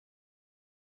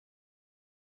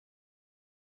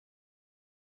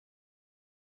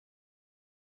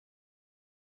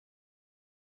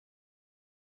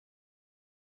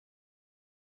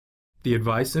The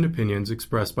advice and opinions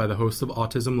expressed by the host of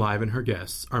Autism Live and her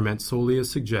guests are meant solely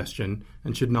as suggestion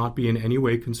and should not be in any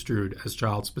way construed as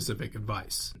child-specific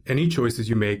advice. Any choices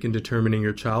you make in determining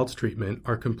your child's treatment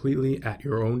are completely at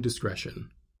your own discretion.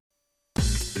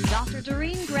 Dr.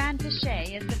 Doreen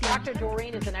Granpeesheh is Dr.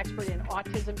 Doreen is an expert in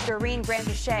autism. Doreen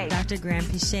Granpeesheh. Dr.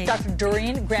 Granpeesheh. Dr.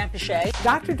 Doreen Granpeesheh.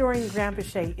 Dr. Doreen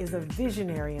Granpeesheh is a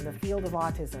visionary in the field of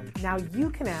autism. Now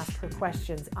you can ask her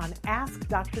questions on Ask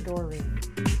Dr. Doreen.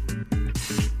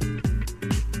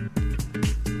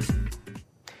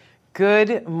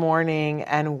 Good morning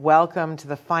and welcome to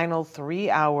the final 3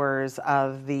 hours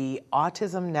of the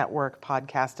Autism Network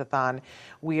podcast-a-thon.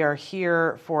 We are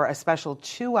here for a special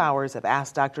 2 hours of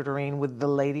Ask Dr. Doreen with the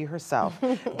lady herself,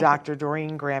 Dr.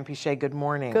 Doreen Granpeesheh. Good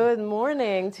morning. Good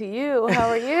morning to you. How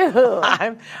are you?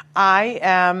 I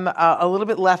am a little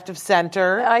bit left of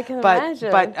center. I can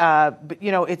imagine. But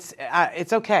you know, it's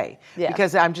okay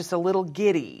because I'm just a little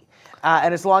giddy.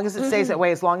 And as long as it stays that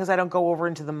way, as long as I don't go over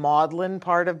into the maudlin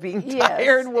part of being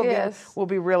tired, we'll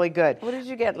be really good. What did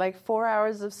you get, like 4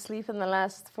 hours of sleep in the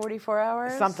last 44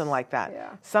 hours? Something like that.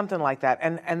 Yeah. Something like that.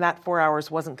 And that 4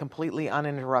 hours wasn't completely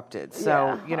uninterrupted.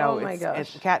 So, you know,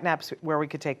 it's cat naps where we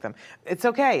could take them. It's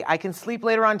okay. I can sleep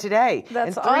later on today.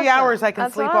 That's in 3 hours, I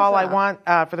can sleep all I want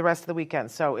for the rest of the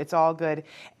weekend. So it's all good.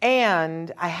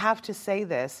 And I have to say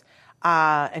this.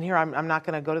 And here I'm not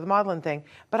going to go to the maudlin thing,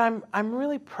 but I'm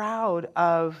really proud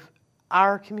of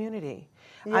our community.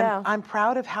 Yeah. I'm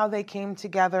proud of how they came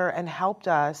together and helped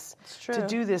us to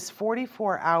do this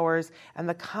 44 hours and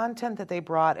the content that they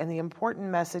brought and the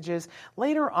important messages.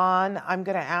 Later on, I'm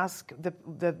going to ask the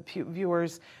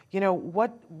viewers, you know,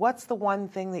 what's the one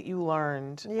thing that you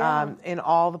learned in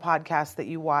all the podcasts that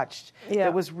you watched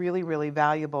that was really, really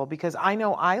valuable? Because I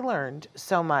know I learned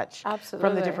so much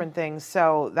from the different things.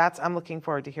 So I'm looking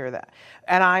forward to hear that.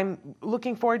 And I'm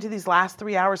looking forward to these last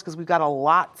 3 hours because we've got a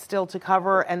lot still to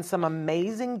cover and some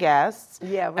amazing guests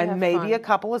and maybe a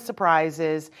couple of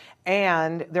surprises.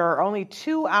 And there are only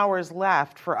 2 hours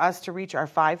left for us to reach our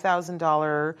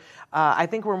 $5,000. I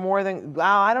think we're more than,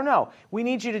 I don't know. We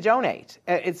need you to donate.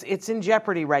 It's in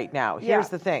jeopardy right now. Here's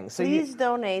the thing. So please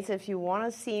donate if you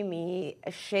want to see me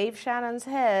shave Shannon's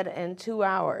head in 2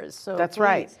 hours. So that's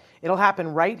right. It'll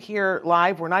happen right here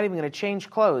live. We're not even going to change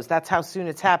clothes. That's how soon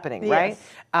it's happening, right?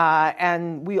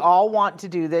 And we all want to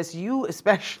do this. You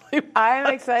especially.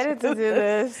 I'm excited to do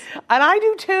this. And I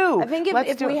do too. I think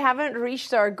if we haven't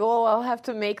reached our goal, I'll have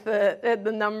to make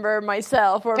the number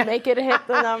myself or make it hit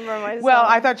the number myself. Well,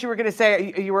 I thought you were going to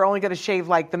say you were only going to shave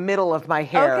like the middle of my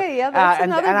hair. Okay, yeah, that's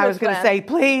another and I good was going to plan.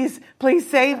 say, please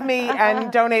save me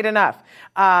and donate enough.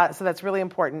 So that's really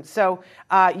important. So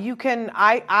you can,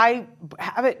 I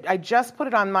have it, I just put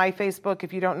it on my Facebook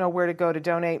if you don't know where to go to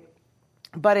donate,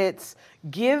 but it's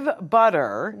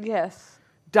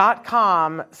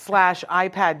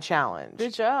givebutter.com/iPad challenge.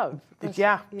 Good job.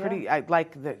 Pretty. I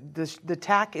like the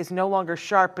tack is no longer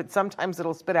sharp, but sometimes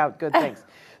it'll spit out good things.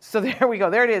 So there we go.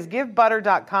 There it is.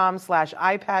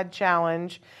 givebutter.com/iPad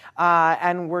challenge.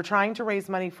 And we're trying to raise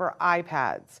money for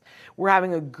iPads. We're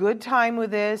having a good time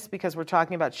with this because we're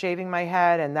talking about shaving my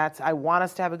head, and I want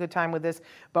us to have a good time with this,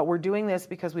 but we're doing this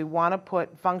because we want to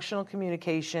put functional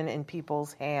communication in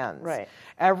people's hands. Right.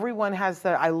 Everyone has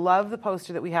I love the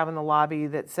poster that we have in the lobby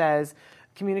that says,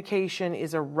 communication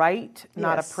is a right,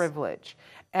 not a privilege.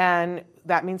 And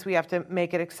that means we have to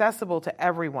make it accessible to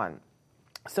everyone.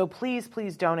 So please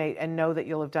donate and know that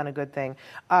you'll have done a good thing.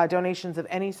 Donations of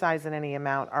any size and any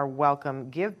amount are welcome.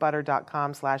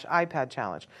 givebutter.com/iPad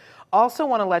challenge. Also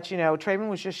want to let you know, Traven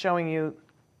was just showing you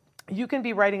can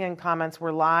be writing in comments.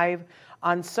 We're live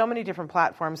on so many different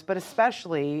platforms, but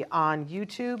especially on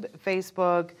YouTube,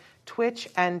 Facebook, Twitch,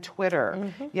 and Twitter.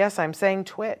 Mm-hmm. Yes, I'm saying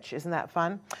Twitch. Isn't that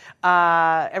fun?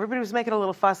 Everybody was making a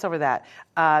little fuss over that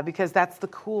because that's the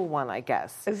cool one, I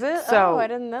guess. Is it? So, I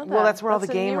didn't know that. Well, that's where all the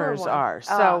gamers are.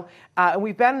 So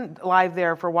we've been live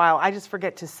there for a while. I just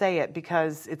forget to say it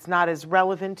because it's not as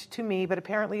relevant to me, but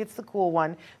apparently it's the cool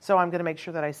one. So I'm going to make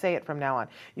sure that I say it from now on.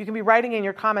 You can be writing in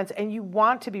your comments, and you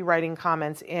want to be writing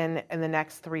comments in the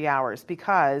next 3 hours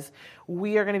because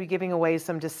we are going to be giving away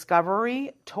some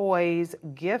Discovery Toys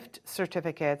gift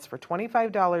certificates for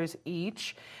 $25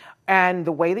 each. And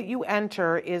the way that you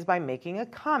enter is by making a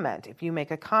comment. If you make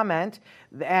a comment,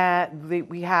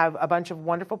 we have a bunch of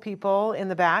wonderful people in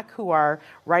the back who are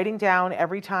writing down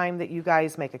every time that you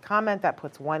guys make a comment. That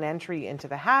puts one entry into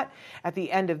the hat. At the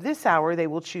end of this hour, they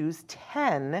will choose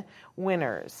 10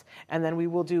 winners. And then we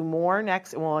will do more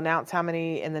next. We'll announce how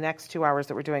many in the next 2 hours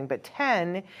that we're doing, but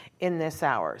 10 in this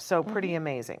hour. So pretty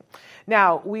amazing.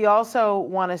 Now, we also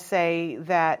want to say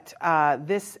that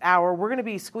this hour, we're going to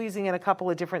be squeezing in a couple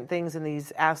of different things in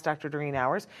these Ask Dr. Doreen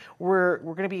hours. We're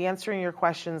going to be answering your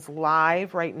questions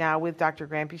live right now with Dr.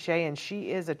 Granpeesheh, and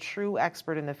she is a true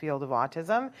expert in the field of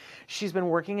autism. She's been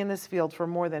working in this field for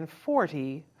more than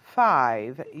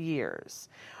 45 years.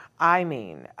 I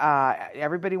mean,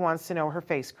 everybody wants to know her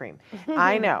face cream.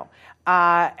 I know.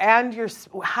 And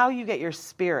how you get your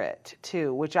spirit,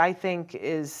 too, which I think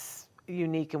is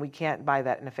unique, and we can't buy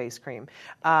that in a face cream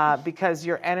because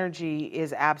your energy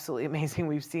is absolutely amazing.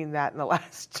 We've seen that in the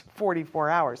last 44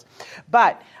 hours.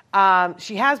 But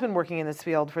she has been working in this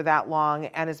field for that long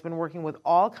and has been working with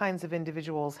all kinds of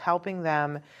individuals, helping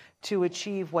them to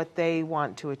achieve what they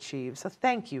want to achieve. So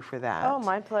thank you for that. Oh,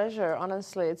 my pleasure.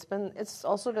 Honestly, it's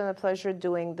also been a pleasure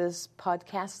doing this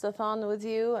podcast-a-thon with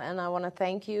you, and I want to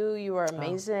thank you. You are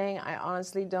amazing. I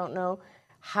honestly don't know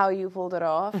how you pulled it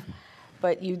off.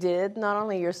 But you did, not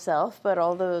only yourself, but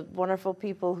all the wonderful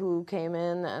people who came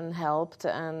in and helped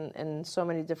and in so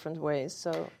many different ways.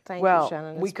 So thank you,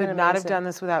 Shannon. We could not have done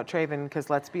this without Traven, because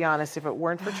let's be honest, if it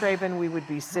weren't for Traven, we would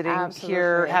be sitting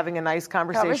here having a nice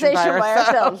conversation by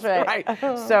ourselves. Right.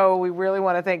 So we really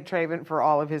want to thank Traven for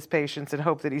all of his patience and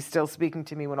hope that he's still speaking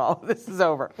to me when all of this is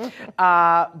over.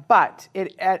 But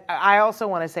I also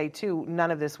want to say, too,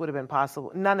 none of this would have been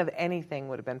possible. None of anything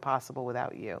would have been possible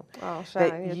without you. Oh,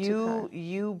 Shannon, that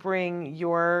you bring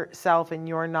yourself and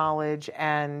your knowledge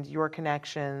and your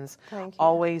connections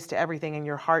always to everything, in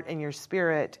your heart and your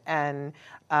spirit. And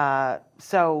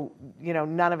so,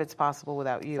 none of it's possible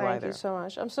without you either. Thank you so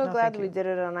much. I'm so glad we did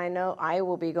it. And I know I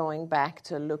will be going back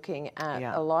to looking at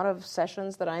a lot of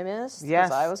sessions that I missed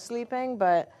because I was sleeping,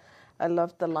 but I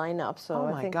loved the lineup, so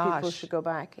I think people should go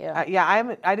back.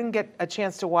 I didn't get a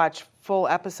chance to watch full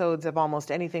episodes of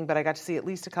almost anything, but I got to see at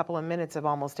least a couple of minutes of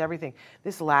almost everything.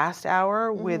 This last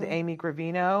hour with Amy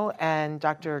Gravino and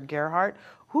Dr. Gerhardt,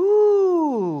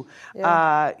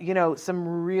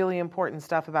 some really important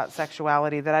stuff about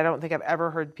sexuality that I don't think I've ever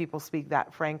heard people speak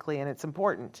that frankly, and it's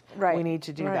important. Right. We need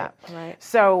to do that. Right.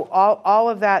 So all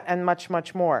of that and much,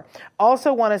 much more.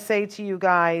 Also want to say to you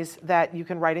guys that you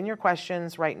can write in your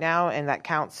questions right now, and that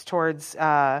counts towards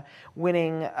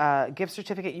winning a gift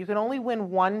certificate. You can only win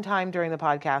one time during the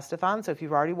podcast-a-thon, so if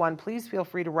you've already won, please feel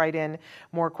free to write in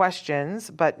more questions,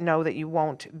 but know that you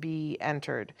won't be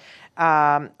entered.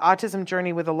 Autism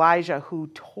Journey with Elijah, who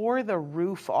tore the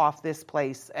roof off this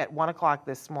place at 1 o'clock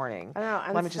this morning. I know,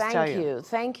 and let me just tell you.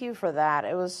 Thank you for that.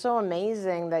 It was so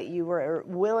amazing that you were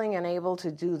willing and able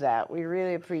to do that. We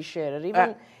really appreciate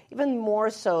it. Even more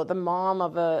so, the mom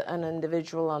of an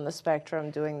individual on the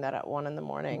spectrum doing that at 1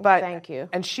 a.m. Thank you.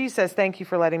 And she says, thank you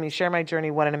for letting me share my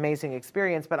journey. What an amazing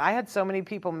experience. But I had so many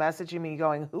people messaging me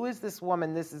going, who is this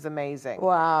woman? This is amazing.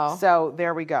 Wow. So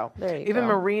there we go. Even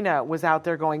Marina was out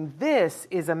there going, this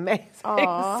is amazing.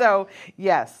 Aww. So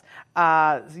yes,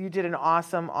 you did an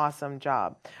awesome, awesome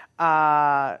job.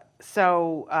 And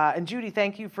Judy,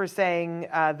 thank you for saying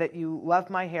that you love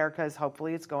my hair, because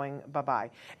hopefully it's going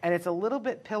bye-bye. And it's a little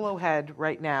bit pillow head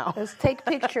right now. Let's take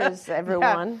pictures,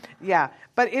 everyone. Yeah,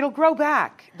 but it'll grow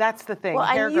back. That's the thing. Well,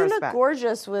 hair and you grows look back.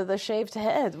 gorgeous with a shaved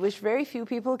head, which very few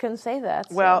people can say that.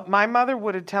 So. Well, my mother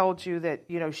would have told you that,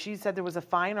 she said there was a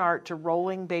fine art to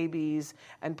rolling babies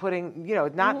and putting,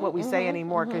 not what we say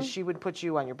anymore, because she would put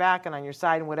you on your back and on your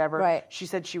side and whatever. Right. She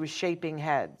said she was shaping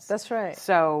heads. That's right.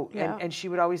 So, and she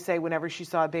would always say whenever she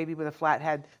saw a baby with a flat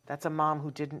head, that's a mom who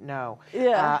didn't know.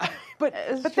 Yeah. But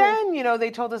then,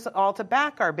 they told us all to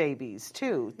back our babies,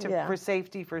 too, for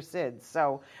safety for SIDS.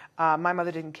 So my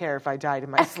mother didn't care if I died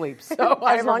in my sleep. So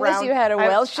as long as you had a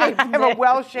well-shaped I have a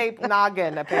well-shaped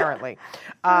noggin, apparently.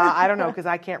 I don't know, because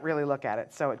I can't really look at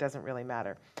it, so it doesn't really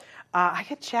matter. I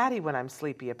get chatty when I'm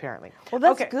sleepy, apparently. Well,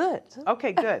 that's good.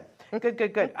 Okay, good.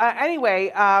 Good.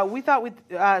 Anyway, we thought we'd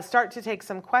start to take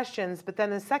some questions, but then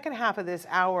the second half of this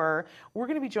hour, we're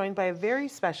going to be joined by a very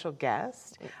special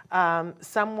guest,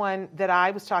 someone that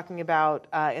I was talking about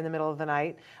in the middle of the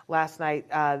night, last night,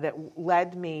 that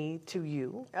led me to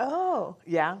you. Oh.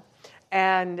 Yeah.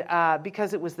 And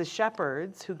because it was the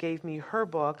Shepherds who gave me her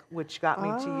book, which got me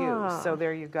to you. So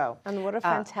there you go. And what a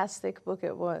fantastic book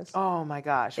it was. Oh, my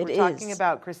gosh. We're talking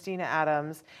about Christina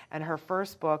Adams and her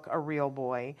first book, A Real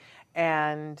Boy.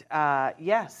 And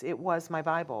yes, it was my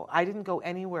Bible. I didn't go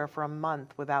anywhere for a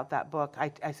month without that book.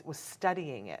 I was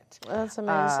studying it. That's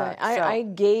amazing. I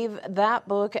gave that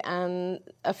book and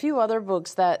a few other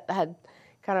books that had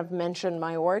kind of mentioned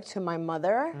my work to my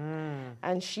mother,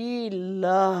 and she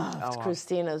loved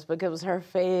Christina's because it was her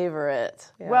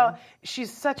favorite. Yeah. Well,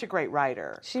 she's such a great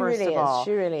writer. She first really of all. is.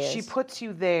 She really is. She puts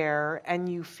you there, and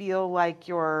you feel like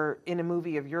you're in a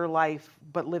movie of your life,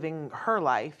 but living her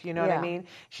life. You know what I mean?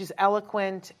 She's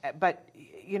eloquent, but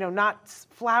not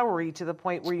flowery to the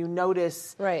point where you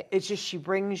notice. Right. It's just she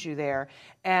brings you there,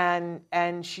 and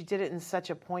she did it in such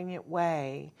a poignant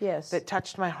way. Yes. That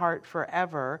touched my heart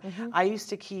forever. I used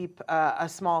to keep a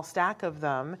small stack of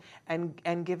them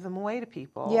and give them away to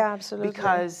people. Yeah, absolutely.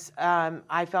 Because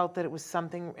I felt that it was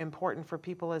something important for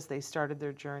people as they started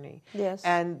their journey. Yes.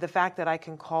 And the fact that I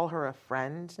can call her a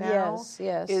friend now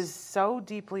yes. is so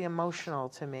deeply emotional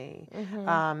to me.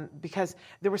 Because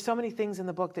there were so many things in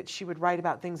the book that she would write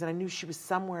about things, and I knew she was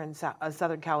somewhere in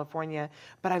Southern California,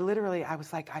 but I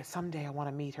was like, someday I want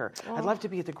to meet her. I'd love to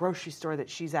be at the grocery store that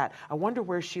she's at. I wonder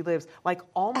where she lives. Like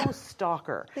almost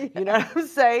stalker. You know what I'm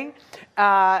saying?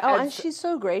 And she's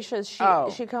so gracious.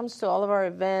 She comes to all of our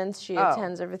events. She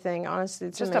attends everything. Honestly,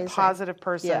 it's just amazing. A positive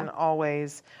person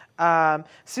always.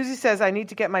 Susie says, I need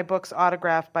to get my books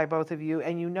autographed by both of you,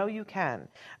 and you can.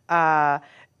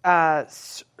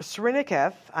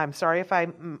 Sriniketh, I'm sorry if I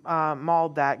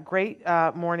mauled that. Great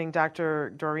morning,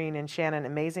 Dr. Doreen and Shannon.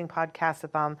 Amazing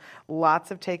podcast-a-thon.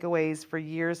 Lots of takeaways for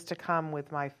years to come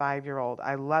with my 5-year-old.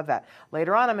 I love that.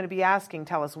 Later on, I'm going to be asking,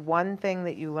 tell us one thing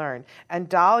that you learned. And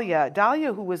Dahlia,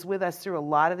 who was with us through a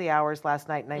lot of the hours last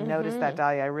night, and I noticed that,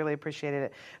 Dahlia, I really appreciated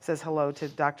it, says hello to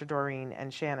Dr. Doreen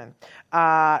and Shannon.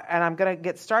 And I'm going to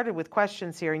get started with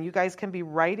questions here, and you guys can be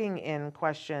writing in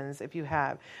questions if you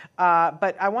have.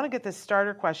 But I want to get this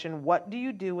starter question. What do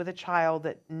you do with a child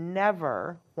that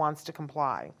never wants to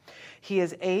comply? He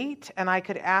is 8, and I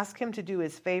could ask him to do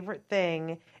his favorite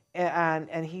thing, and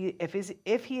if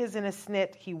he is in a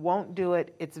snit, he won't do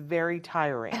it. It's very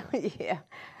tiring. Yeah.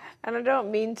 And I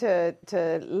don't mean to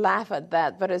laugh at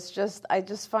that, but I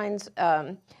just find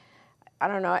I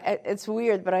don't know, it's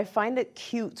weird, but I find it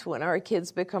cute when our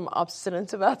kids become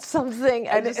obstinate about something.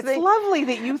 And it's lovely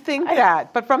that you think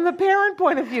that, but from the parent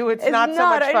point of view, it's not so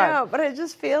much fun. I know, but I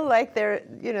just feel like they're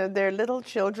little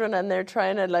children, and they're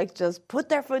trying to just put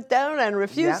their foot down and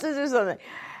refuse to do something.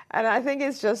 And I think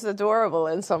it's just adorable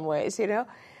in some ways,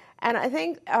 And I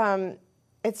think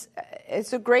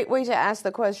it's a great way to ask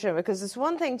the question, because it's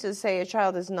one thing to say a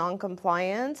child is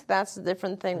non-compliant. That's a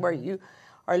different thing where you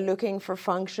are looking for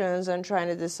functions and trying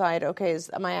to decide, okay,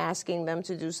 am I asking them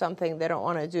to do something they don't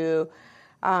want to do,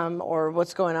 or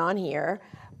what's going on here?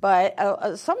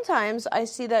 But sometimes I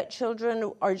see that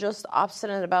children are just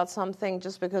obstinate about something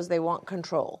just because they want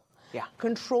control. Yeah.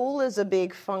 Control is a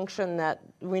big function that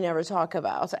we never talk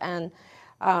about. And,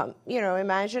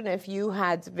 imagine if you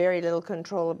had very little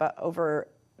control over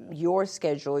your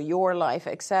schedule, your life,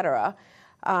 etc.,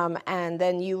 and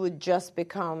then you would just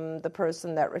become the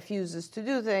person that refuses to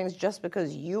do things just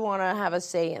because you want to have a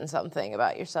say in something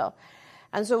about yourself.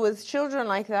 And so with children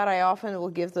like that, I often will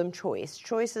give them choice.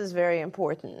 Choice is very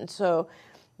important. So,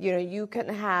 you can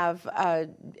have,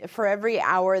 for every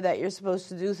hour that you're supposed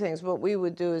to do things, what we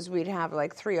would do is we'd have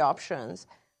 3 options,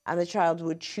 and the child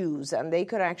would choose. And they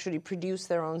could actually produce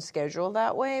their own schedule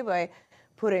that way by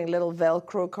putting little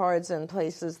Velcro cards in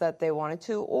places that they wanted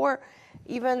to, or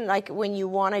even when you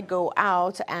want to go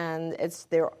out and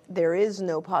there is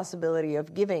no possibility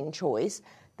of giving choice,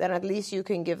 then at least you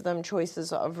can give them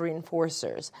choices of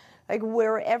reinforcers.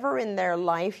 Wherever in their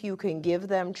life you can give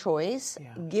them choice,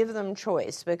 give them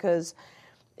choice, because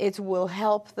it will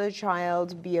help the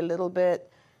child be a little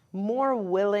bit more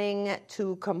willing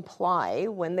to comply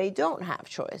when they don't have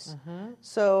choice.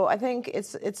 So I think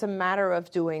it's a matter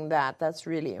of doing that. That's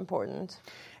really important.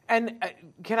 And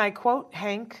can I quote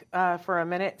Hank for a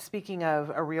minute? Speaking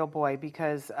of a real boy,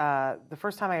 because the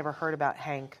first time I ever heard about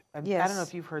Hank, I don't know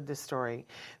if you've heard this story,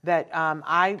 that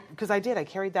I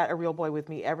carried that A Real Boy with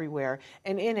me everywhere,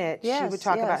 and in it she would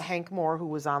talk about Hank Moore, who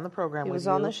was on the program with you. He was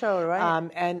on the show, right?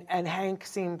 And Hank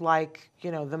seemed like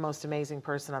the most amazing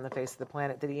person on the face of the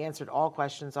planet. That he answered all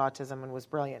questions, autism, and was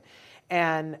brilliant.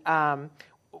 And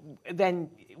then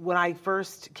when I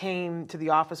first came to the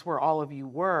office where all of you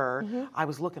were, I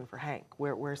was looking for Hank.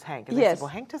 Where's Hank? And they said, well,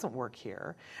 Hank doesn't work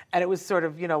here. And it was sort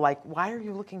of, why are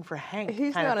you looking for Hank?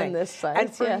 He's kind not of on this side.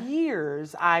 And for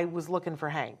years, I was looking for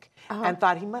Hank and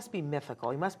thought he must be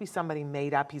mythical. He must be somebody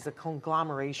made up. He's a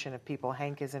conglomeration of people.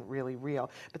 Hank isn't really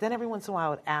real. But then every once in a while, I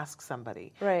would ask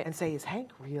somebody and say, is Hank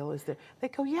real?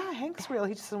 They'd go, yeah, Hank's real.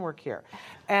 He just doesn't work here.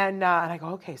 And I go,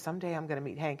 okay, someday I'm going to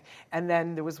meet Hank. And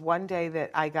then there was one day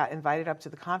that I got invited up to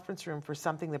the conference room for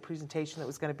something, the presentation that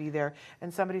was going to be there,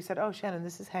 and somebody said, "Oh, Shannon,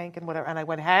 this is Hank," and whatever. And I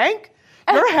went, "Hank?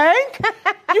 You're Hank?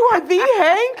 You are the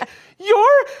Hank?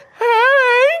 You're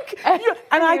Hank?"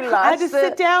 And I had to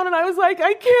sit down, and I was like,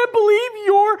 "I can't believe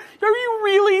are you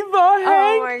really the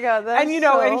Hank?" Oh my God, that's and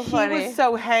so and he funny. was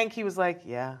so Hank. He was like,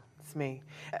 "Yeah, it's me."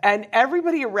 And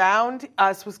everybody around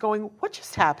us was going, "What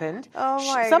just happened? Oh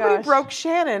my Somebody gosh. broke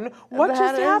Shannon. What That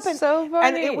just is happened?" so funny.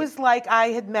 And it was like I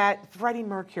had met Freddie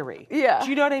Mercury. Yeah. Do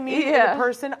you know what I mean? Yeah. In a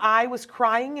person, I was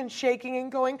crying and shaking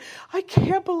and going, "I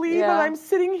can't believe that I'm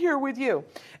sitting here with you."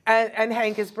 And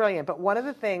Hank is brilliant. But one of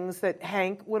the things that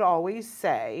Hank would always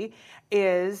say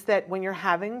is that when you're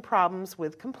having problems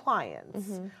with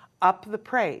compliance, up the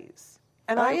praise.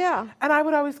 And I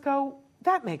would always go,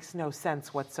 "That makes no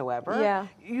sense whatsoever." Yeah.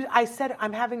 I said,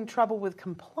 "I'm having trouble with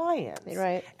compliance."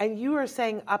 Right. And you are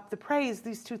saying up the praise,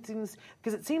 these two things,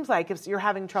 because it seems like if you're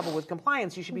having trouble with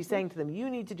compliance, you should be saying to them, "You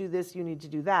need to do this, you need to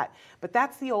do that." But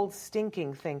that's the old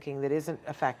stinking thinking that isn't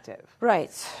effective. Right.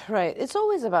 It's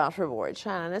always about reward,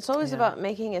 Shannon. It's always about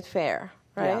making it fair,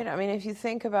 right? Yeah. I mean, if you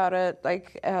think about it,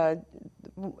 like,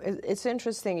 it's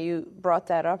interesting you brought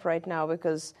that up right now,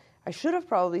 because I should have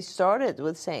probably started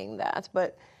with saying that,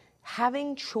 but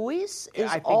having choice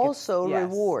is also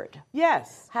reward.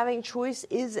 Yes. Having choice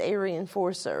is a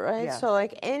reinforcer, right? Yes. So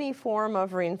like any form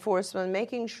of reinforcement,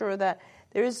 making sure that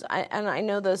there is, and I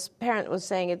know this parent was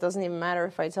saying it doesn't even matter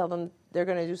if I tell them they're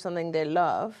going to do something they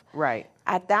love. Right.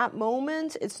 At that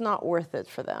moment, it's not worth it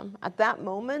for them. At that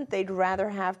moment, they'd rather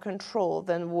have control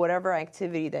than whatever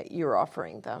activity that you're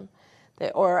offering them.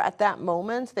 Or at that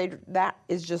moment, that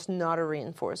is just not a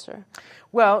reinforcer.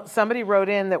 Well, somebody wrote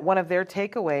in that one of their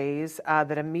takeaways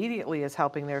that immediately is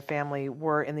helping their family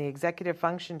were in the executive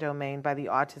function domain by the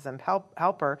Autism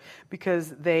Helper,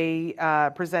 because they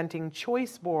presenting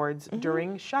choice boards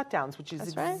during shutdowns, which is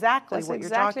exactly what you're talking about. That's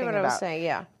exactly what I was saying,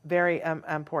 yeah. Very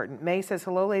important. May says,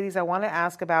 "Hello, ladies. I want to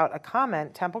ask about a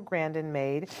comment Temple Grandin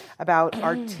made about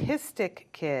artistic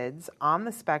kids on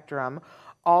the spectrum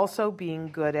also being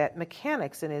good at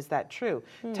mechanics, and is that true?"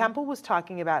 Temple was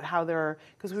talking about how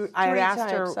I had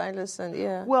asked her. I listened,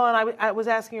 yeah. Well, and I was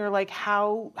asking her, like,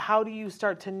 how do you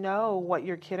start to know what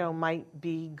your kiddo might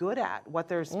be good at, what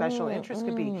their special interest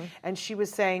could be? And she was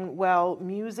saying, well,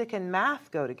 music and math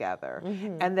go together,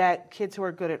 and that kids who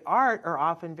are good at art are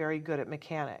often very good at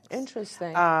mechanics.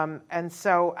 Interesting.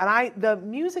 The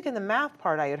music and the math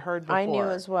part I had heard before. I knew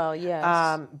as well, yes.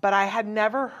 But I had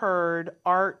never heard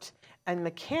art and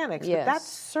mechanics, yes. But that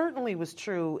certainly was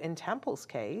true in Temple's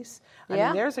case. I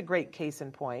mean, there's a great case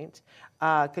in point,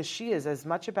 because she is as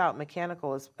much about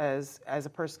mechanical as a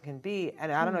person can be.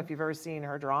 And I don't know if you've ever seen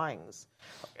her drawings,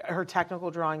 her technical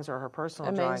drawings or her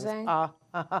personal drawings.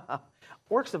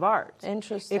 Works of art.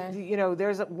 Interesting.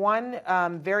 There's one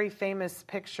very famous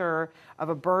picture of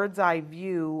a bird's eye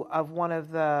view of one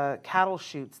of the cattle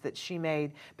chutes that she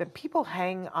made that people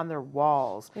hang on their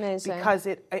walls. Amazing. Because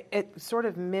it sort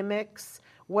of mimics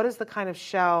what is the kind of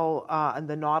shell,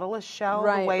 the nautilus shell,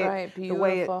 right, the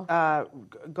way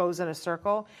it goes in a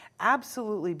circle.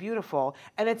 Absolutely beautiful,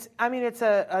 and it's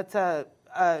a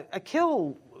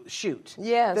kill shoot.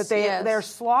 Yes, that they're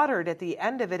slaughtered at the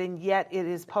end of it, and yet it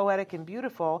is poetic and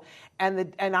beautiful.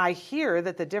 And I hear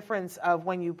that the difference of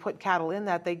when you put cattle in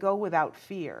that, they go without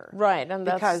fear. Right, and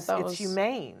because it's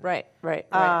humane. Right.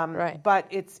 But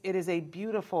it is a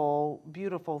beautiful,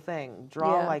 beautiful thing.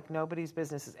 Draw like nobody's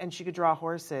business. And she could draw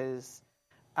horses.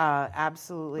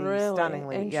 Absolutely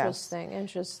stunningly.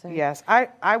 Interesting. Yes,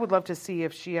 I would love to see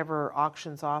if she ever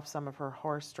auctions off some of her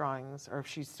horse drawings, or if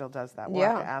she still does that. We'll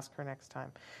have to ask her next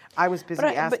time. I was busy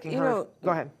asking her.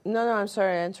 Go ahead. No, I'm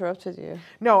sorry, I interrupted you.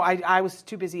 No, I was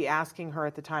too busy asking her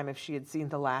at the time if she had seen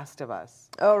The Last of Us.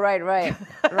 Oh, right.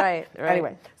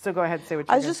 Anyway, so go ahead, say what you're going to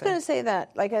say. I was just going to say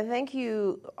that, like, I think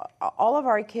all of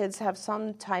our kids have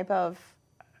some type of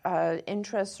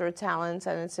interests or talents,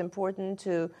 and it's important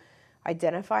to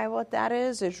identify what that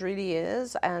is. It really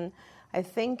is, and I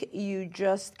think you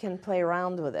just can play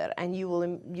around with it, and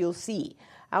you'll see.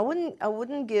 I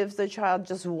wouldn't give the child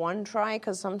just one try,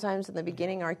 because sometimes in the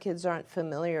beginning our kids aren't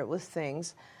familiar with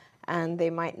things, and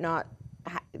they might not,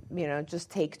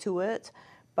 just take to it.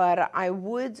 But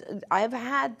I've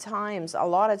had a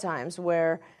lot of times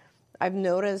where I've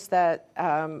noticed that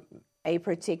a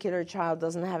particular child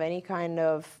doesn't have any kind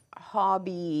of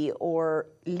hobby or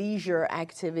leisure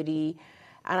activity,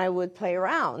 and I would play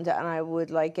around, and I would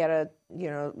get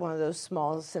one of those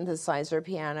small synthesizer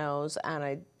pianos, and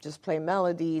I just play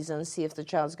melodies and see if the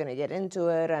child's going to get into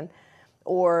it,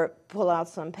 or pull out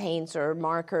some paints or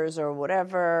markers or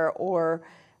whatever, or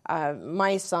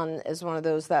my son is one of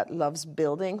those that loves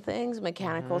building things,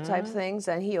 mechanical type things,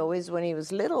 and he always, when he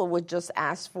was little, would just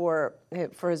ask for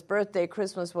his birthday,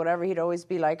 Christmas, whatever, he'd always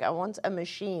be like, I want a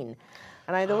machine.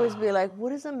 And I'd always be like,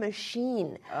 what is a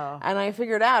machine? And I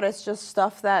figured out it's just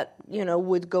stuff that,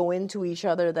 would go into each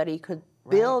other that he could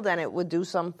build, and it would do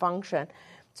some function.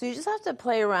 So you just have to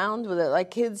play around with it.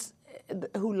 Like kids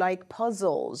who like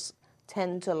puzzles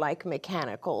tend to like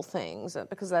mechanical things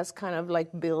because that's kind of like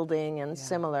building and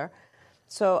similar.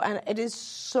 So, and it is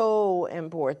so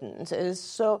important. It is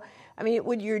so,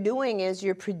 what you're doing is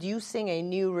you're producing a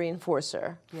new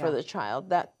reinforcer for the child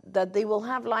that they will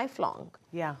have lifelong.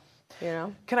 Yeah.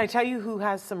 Can I tell you who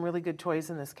has some really good toys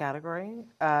in this category?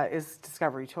 Is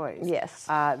Discovery Toys. Yes.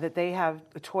 That they have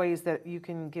toys that you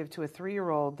can give to a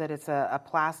 3-year-old that it's a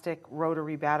plastic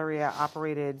rotary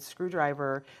battery-operated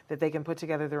screwdriver that they can put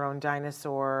together their own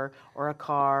dinosaur or a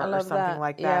car or something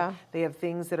like that. Yeah. They have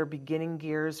things that are beginning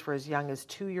gears for as young as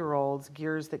 2-year-olds,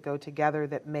 gears that go together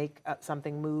that make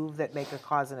something move, that make a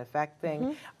cause and effect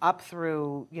thing, up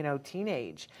through,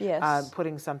 teenage,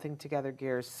 putting something together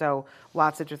gears. So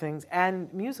lots of different things.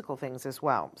 And musical things as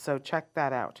well. So check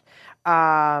that out.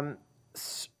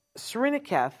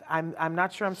 Sriniketh, I'm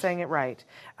not sure I'm saying it right,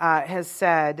 has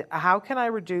said, how can I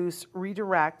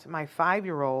redirect my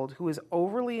 5-year-old who is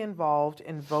overly involved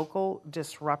in vocal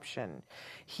disruption?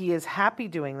 He is happy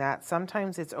doing that.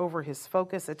 Sometimes it's over his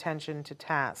focus attention to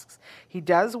tasks. He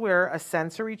does wear a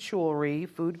sensory jewelry,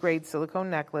 food-grade silicone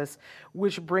necklace,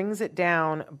 which brings it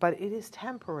down, but it is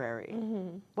temporary.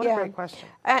 What a great question.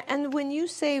 And when you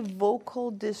say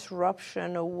vocal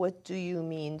disruption, what do you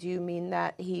mean? Do you mean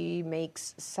that he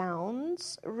makes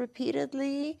sounds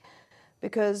repeatedly?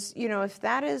 Because, if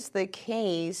that is the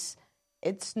case,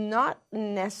 it's not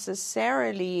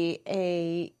necessarily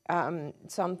a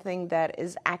something that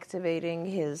is activating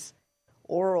his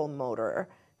oral motor.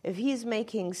 If he's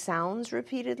making sounds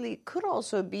repeatedly, it could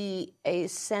also be a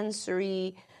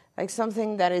sensory, like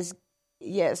something that is,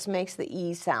 makes the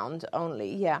E sound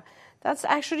only. Yeah, that's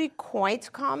actually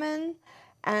quite common.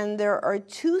 And there are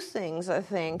 2 things, I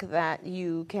think, that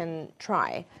you can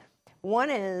try.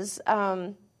 One is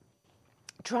the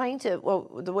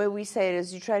way we say it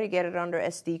is you try to get it under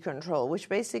SD control, which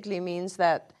basically means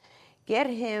that get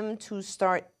him to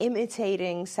start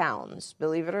imitating sounds,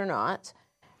 believe it or not.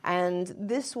 And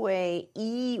this way,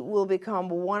 E will become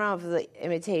one of the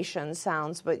imitation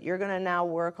sounds, but you're going to now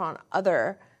work on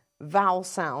other vowel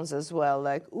sounds as well,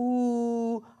 like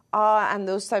ooh, ah, and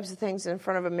those types of things in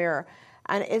front of a mirror.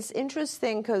 And it's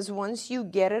interesting because once you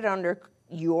get it under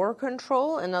your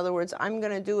control, in other words, I'm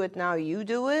going to do it now, you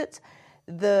do it,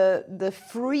 the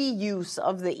free use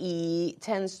of the E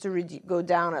tends to go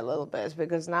down a little bit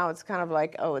because now it's kind of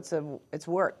like, oh, it's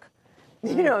work.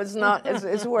 It's not,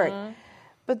 it's work.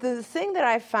 But the thing that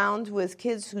I found with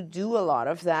kids who do a lot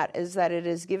of that is that it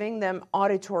is giving them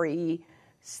auditory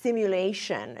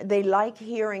stimulation. They like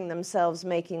hearing themselves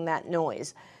making that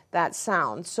noise, that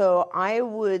sound. So I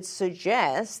would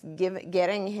suggest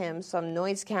getting him some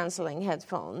noise-canceling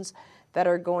headphones that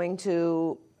are going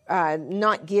to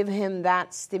not give him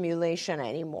that stimulation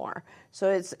anymore.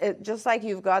 So it's just like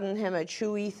you've gotten him a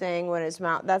chewy thing when his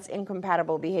mouth, that's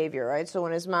incompatible behavior, right? So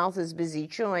when his mouth is busy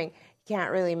chewing, he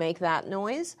can't really make that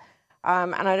noise.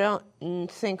 And I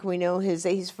don't think we know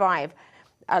he's 5.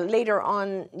 Later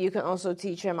on, you can also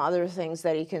teach him other things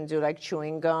that he can do, like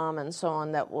chewing gum and so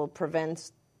on, that will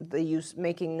prevent the use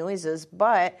making noises.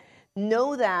 But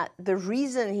know that the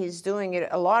reason he's doing it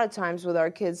a lot of times with our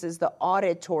kids is the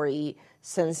auditory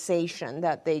sensation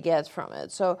that they get from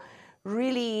it. So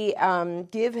really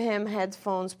give him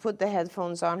headphones, put the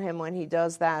headphones on him when he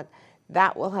does that.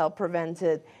 That will help prevent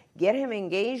it. Get him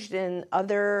engaged in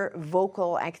other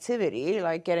vocal activity,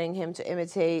 like getting him to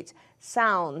imitate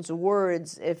sounds,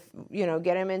 words,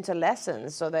 get him into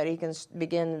lessons so that he can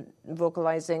begin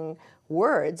vocalizing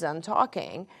words and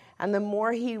talking. And the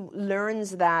more he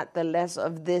learns that, the less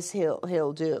of this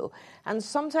he'll do. And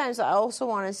sometimes I also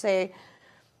want to say,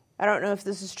 I don't know if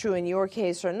this is true in your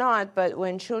case or not, but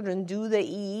when children do the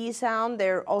EE sound,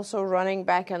 they're also running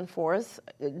back and forth,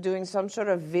 doing some sort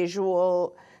of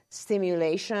visual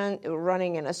stimulation,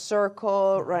 running in a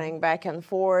circle, running back and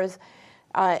forth.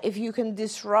 If you can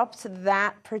disrupt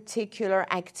that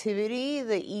particular activity,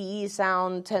 the EE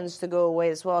sound tends to go away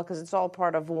as well because it's all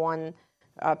part of one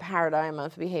paradigm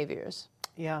of behaviors.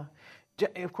 Yeah.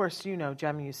 Of course,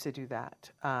 Jem used to do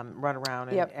that, run around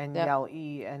and, Yep, and yep. yell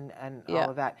E and Yeah. all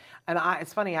of that. And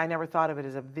it's funny, I never thought of it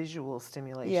as a visual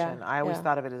stimulation. Yeah, I always yeah.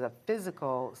 thought of it as a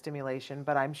physical stimulation,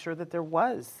 but I'm sure that there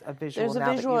was a visual. There's a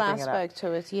now visual that you bring aspect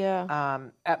to it, yeah.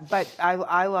 But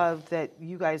I love that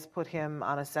you guys put him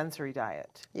on a sensory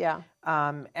diet. Yeah.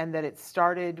 And that it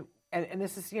started, and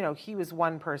this is, he was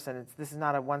one person. This is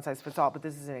not a one-size-fits-all, but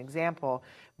this is an example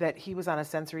that he was on a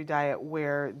sensory diet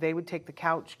where they would take the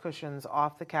couch cushions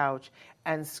off the couch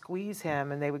and squeeze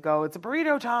him, and they would go, "It's a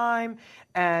burrito time,"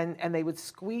 and they would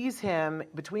squeeze him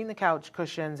between the couch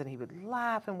cushions, and he would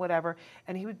laugh and whatever,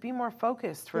 and he would be more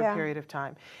focused for a period of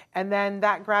time. And then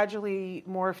that gradually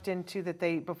morphed into that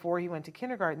before he went to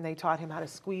kindergarten, they taught him how to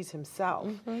squeeze himself,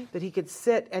 that he could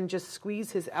sit and just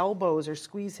squeeze his elbows or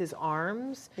squeeze his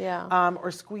arms,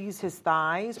 or squeeze his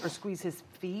thighs or squeeze his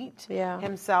feet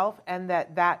himself, and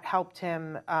that helped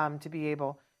him to be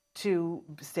able to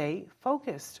stay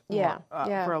focused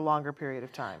for a longer period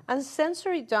of time. And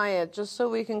sensory diet, just so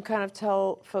we can kind of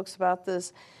tell folks about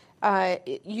this,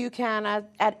 you can,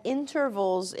 at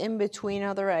intervals in between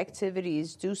other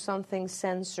activities, do something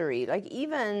sensory. Like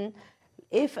even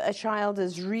if a child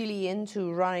is really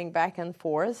into running back and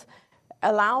forth,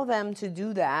 allow them to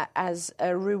do that as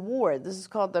a reward. This is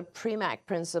called the Premack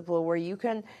principle, where you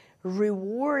can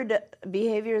reward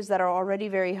behaviors that are already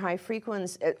very high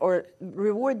frequency, or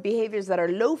reward behaviors that are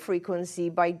low frequency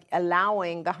by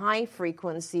allowing the high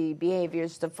frequency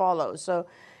behaviors to follow. So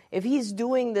if he's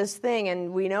doing this thing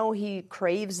and we know he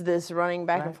craves this running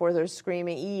back and forth or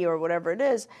screaming E or whatever it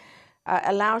is,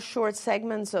 allow short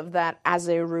segments of that as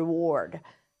a reward.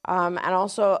 And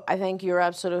also, I think you're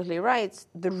absolutely right.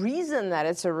 The reason that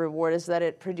it's a reward is that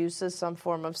it produces some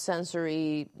form of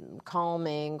sensory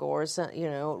calming or,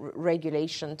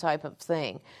 regulation type of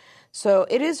thing. So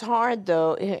it is hard,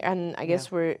 though, and I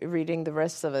guess we're reading the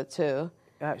rest of it, too.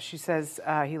 She says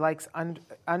he likes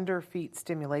under feet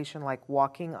stimulation, like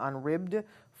walking on ribbed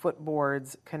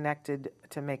footboards connected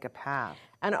to make a path.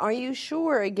 And are you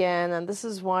sure, again, and this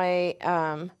is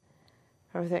why...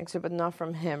 Everything's but not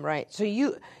from him, right? So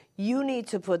you need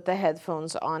to put the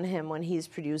headphones on him when he's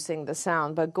producing the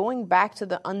sound. But going back to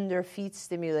the under feet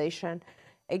stimulation,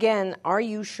 again, are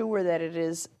you sure that it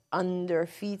is under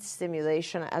feet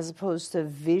stimulation as opposed to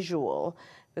visual?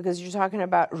 Because you're talking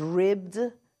about ribbed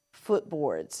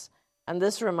footboards. And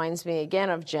this reminds me again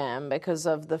of Jam because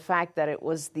of the fact that it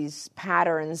was these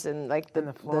patterns in like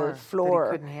the floor that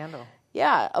he couldn't handle.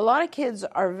 Yeah, a lot of kids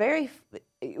are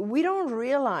we don't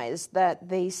realize that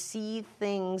they see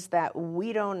things that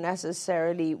we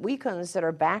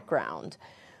consider background.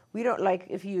 We don't, like,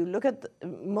 if you look at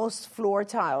most floor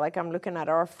tile, like I'm looking at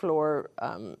our floor,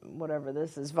 whatever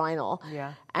this is, vinyl,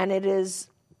 and it is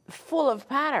full of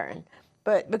pattern,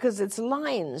 but because it's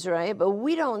lines, right? But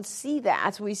we don't see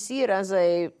that. We see it as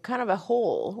a kind of a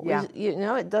hole. Yeah.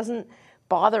 It doesn't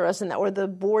bother us, or the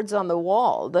boards on the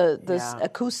wall, the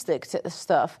acoustic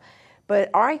stuff. But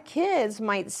our kids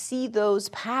might see those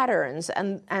patterns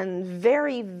and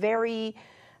very, very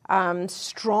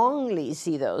strongly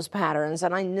see those patterns.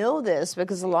 And I know this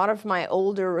because a lot of my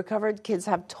older recovered kids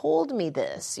have told me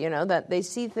this, that they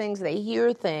see things, they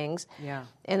hear things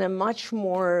in a much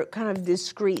more kind of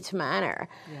discreet manner.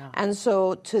 Yeah. And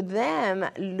so to them,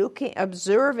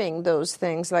 observing those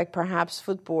things, like perhaps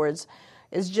footboards,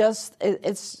 is just,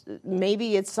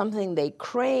 maybe it's something they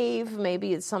crave,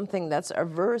 maybe it's something that's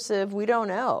aversive, we don't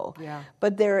know. Yeah.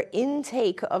 But their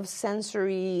intake of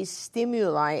sensory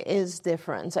stimuli is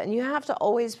different. And you have to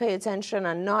always pay attention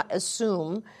and not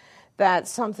assume that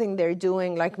something they're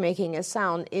doing, like making a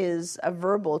sound, is a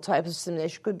verbal type of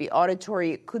stimulation. It could be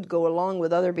auditory, it could go along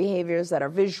with other behaviors that are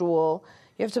visual.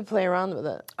 You have to play around with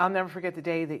it. I'll never forget the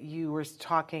day that you were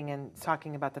talking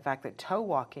about the fact that toe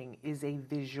walking is a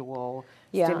visual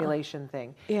stimulation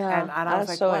thing. Yeah, and I was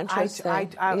like, so well, interesting.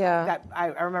 I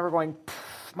remember going,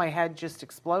 my head just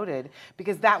exploded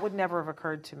because that would never have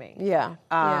occurred to me.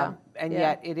 And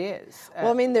yet it is.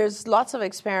 Well, I mean, there's lots of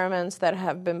experiments that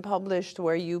have been published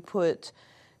where you put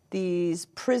these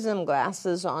prism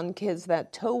glasses on kids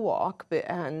that toe walk,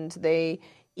 and they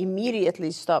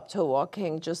immediately stop toe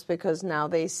walking just because now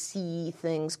they see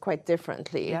things quite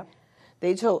differently. Yep.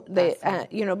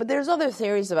 But there's other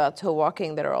theories about toe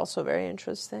walking that are also very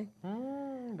interesting.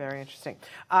 Very interesting.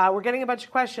 We're getting a bunch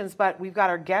of questions, but we've got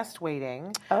our guest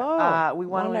waiting. We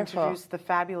want to introduce the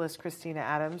fabulous Christina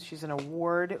Adams. She's an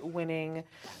award-winning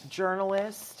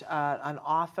journalist, an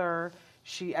author.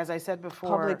 She, as I said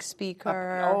before... Public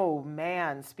speaker.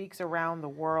 Speaks around the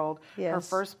world. Yes. Her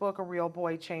first book, A Real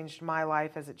Boy, changed my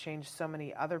life as it changed so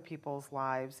many other people's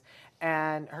lives.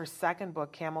 And her second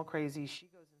book, Camel Crazy, she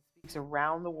goes and speaks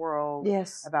around the world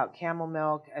Yes. about camel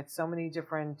milk at so many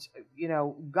different,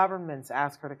 governments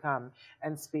ask her to come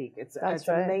and speak. It's right.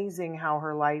 amazing how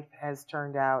her life has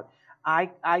turned out.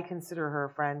 I consider her a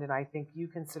friend, and I think you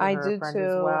consider her a friend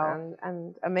as well.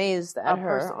 And amazed at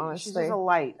her, honestly. She's just a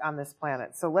light on this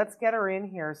planet. So let's get her in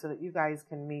here so that you guys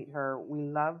can meet her. We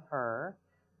love her.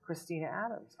 Christina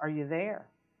Adams, are you there?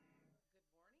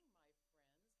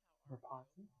 We're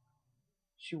pausing.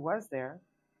 She was there.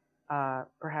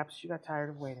 Perhaps she got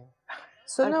tired of waiting.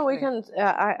 So no, we can.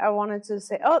 I wanted to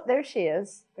say. Oh, there she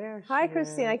is. There. Hi,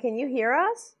 Christina. Can you hear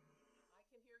us?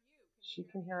 She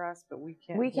can hear us, but we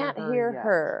can't. We can't hear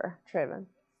her, Trayvon.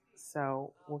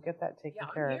 So we'll get that taken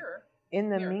care of. Here. In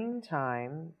the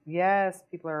meantime, yes,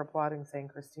 people are applauding, saying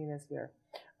Christina's here.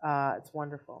 It's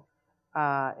wonderful.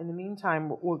 In the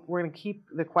meantime, we're going to keep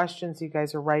the questions you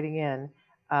guys are writing in.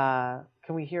 Can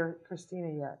we hear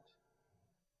Christina yet?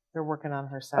 They're working on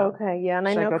her sound. Okay, yeah, and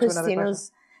I know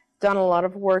Christina's done a lot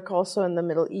of work also in the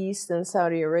Middle East and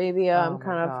Saudi Arabia. I'm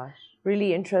kind of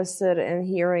really interested in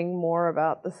hearing more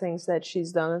about the things that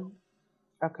she's done.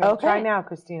 Okay. Try now,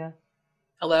 Christina.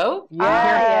 Hello?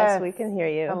 Yes, we can hear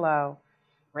you. Hello.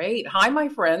 Great. Hi, my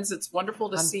friends. It's wonderful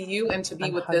to see you and to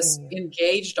be with this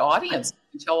engaged audience.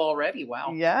 You can tell already.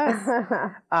 Wow. Yes.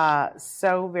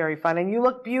 So very fun. And you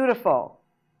look beautiful.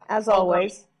 As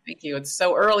always. Thank you. It's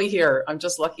so early here. I'm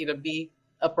just lucky to be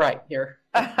upright here.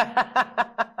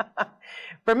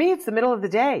 For me, it's the middle of the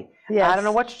day. Yes. I don't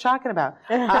know what you're talking about.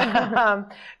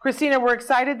 Christina, we're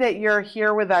excited that you're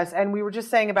here with us. And we were just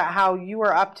saying about how you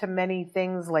are up to many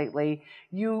things lately.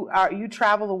 You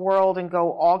travel the world and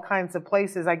go all kinds of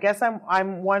places. I guess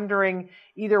I'm wondering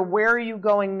either where are you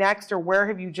going next or where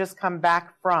have you just come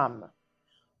back from?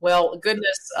 Well,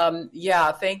 goodness,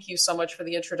 thank you so much for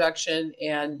the introduction.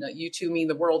 And you two mean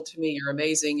the world to me. You're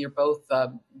amazing. You're both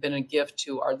been a gift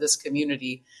to this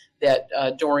community that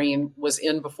Doreen was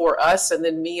in before us, and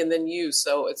then me, and then you.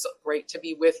 So it's great to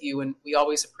be with you. And we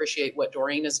always appreciate what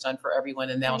Doreen has done for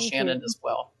everyone, and now Shannon as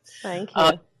well. Thank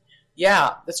you.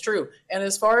 Yeah, that's true. And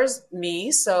as far as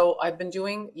me, so I've been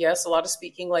doing, a lot of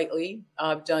speaking lately.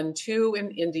 I've done 2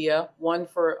 in India, one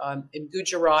for in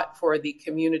Gujarat for the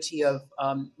community of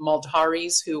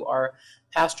Maldharis, who are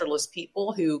pastoralist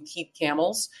people who keep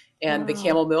camels. And the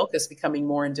camel milk is becoming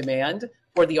more in demand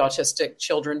for the autistic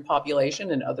children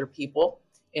population and other people.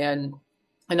 And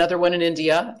another one in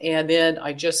India. And then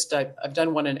I've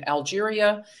done one in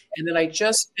Algeria. And then I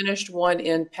just finished one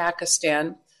in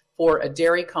Pakistan for a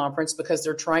dairy conference because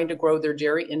they're trying to grow their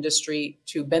dairy industry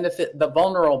to benefit the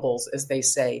vulnerables, as they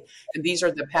say. And these are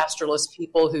the pastoralist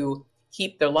people who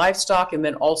keep their livestock, and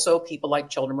then also people like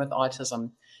children with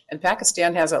autism. And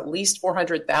Pakistan has at least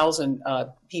 400,000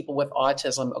 people with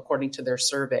autism, according to their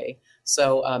survey.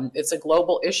 So it's a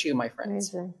global issue, my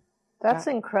friends. Amazing. That's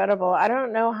incredible. I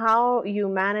don't know how you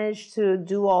manage to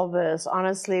do all this,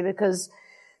 honestly, because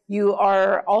you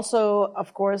are also,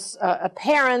 of course, a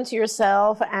parent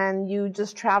yourself, and you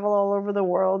just travel all over the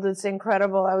world. It's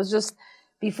incredible.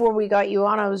 Before we got you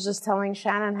on, I was just telling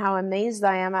Shannon how amazed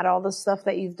I am at all the stuff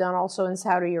that you've done also in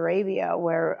Saudi Arabia,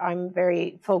 where I'm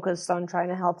very focused on trying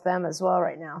to help them as well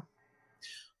right now.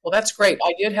 Well, that's great.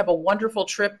 I did have a wonderful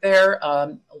trip there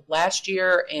last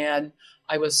year, and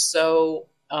I was so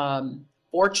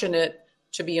fortunate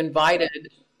to be invited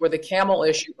for the camel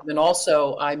issue. And then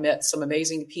also I met some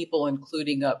amazing people,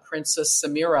 including Princess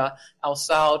Samira Al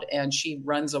Saud, and she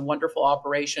runs a wonderful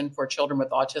operation for children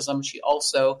with autism. She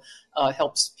also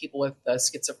helps people with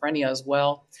schizophrenia as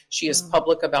well. She is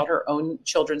public about her own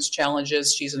children's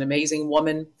challenges. She's an amazing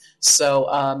woman. So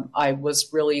I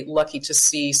was really lucky to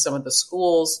see some of the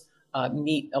schools,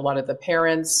 meet a lot of the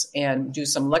parents, and do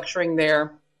some lecturing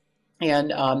there.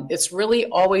 And it's really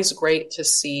always great to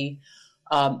see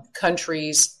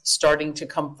countries starting to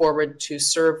come forward to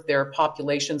serve their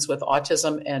populations with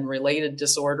autism and related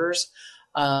disorders.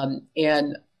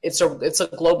 And it's a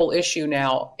global issue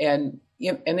now. And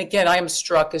again, I am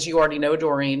struck, as you already know,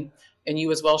 Doreen, and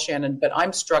you as well, Shannon, but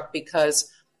I'm struck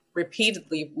because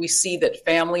repeatedly we see that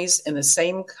families in the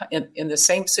same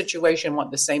situation want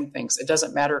the same things. It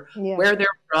doesn't matter where they're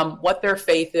from, what their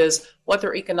faith is, what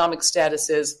their economic status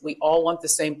is. We all want the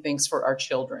same things for our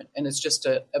children. And it's just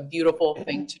a beautiful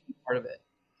thing to be part of it.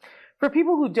 For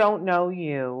people who don't know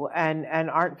you and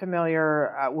aren't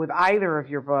familiar with either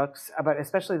of your books, but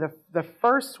especially the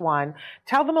first one,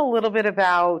 tell them a little bit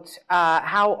about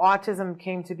how autism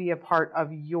came to be a part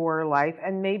of your life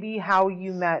and maybe how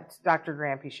you met Dr.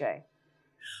 Granpeesheh.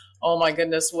 Oh, my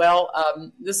goodness. Well,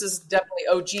 this is definitely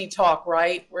OG talk,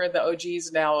 right? We're the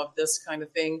OGs now of this kind of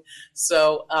thing.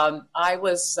 So I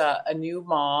was a new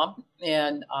mom,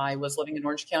 and I was living in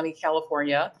Orange County,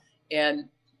 California. and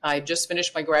I just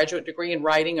finished my graduate degree in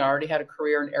writing. I already had a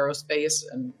career in aerospace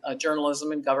and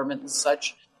journalism and government and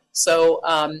such. So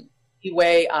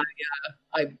anyway,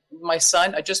 my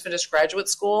son, I just finished graduate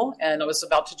school, and I was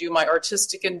about to do my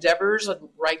artistic endeavors and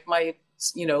write my,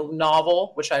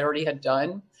 novel, which I already had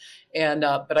done, and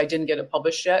but I didn't get it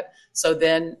published yet. So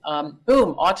then,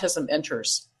 boom, autism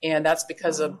enters, and that's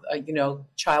because of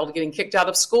child getting kicked out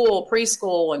of school,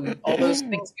 preschool, and all those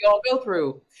things we all go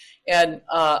through. And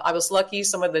I was lucky.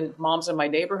 Some of the moms in my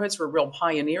neighborhoods were real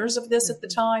pioneers of this at the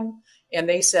time, and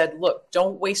they said, "Look,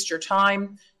 don't waste your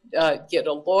time. Get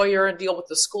a lawyer and deal with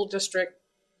the school district."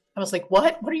 I was like,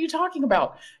 "What? What are you talking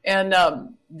about?" And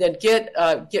then get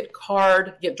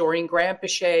CARD, get Doreen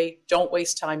Granpeesheh. Don't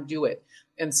waste time. Do it.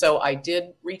 And so I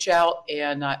did reach out,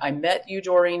 and I met you,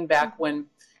 Doreen, back when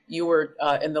you were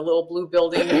in the little blue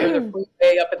building near the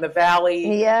freeway up in the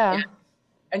valley. Yeah.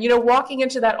 And walking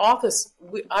into that office,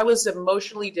 I was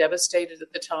emotionally devastated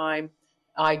at the time.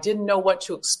 I didn't know what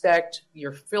to expect.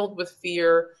 You're filled with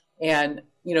fear. And,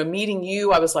 meeting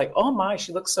you, I was like, oh my,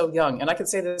 she looks so young. And I could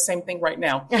say the same thing right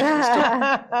now.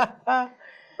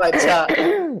 But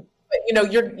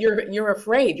you're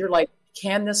afraid. You're like,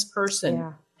 can this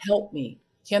person help me?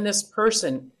 Can this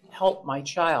person help my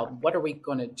child? What are we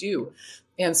going to do?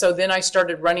 And so then I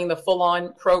started running the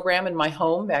full-on program in my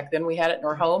home. Back then we had it in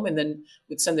our home, and then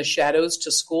we'd send the shadows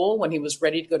to school when he was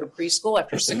ready to go to preschool.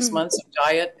 After 6 months of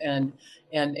diet and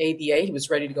ABA, he was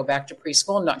ready to go back to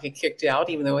preschool and not get kicked out,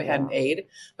 even though he had an aide.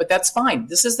 But that's fine.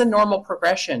 This is the normal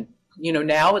progression.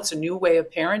 Now it's a new way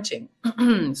of parenting.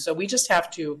 So we just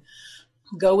have to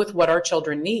go with what our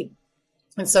children need.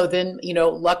 And so then,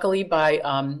 luckily by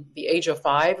the age of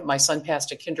 5, my son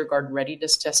passed a kindergarten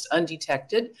readiness test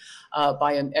undetected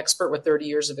by an expert with 30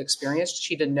 years of experience.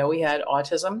 She didn't know he had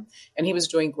autism, and he was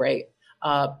doing great.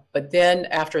 But then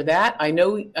after that, I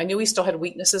knew he still had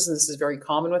weaknesses, and this is very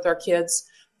common with our kids.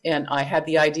 And I had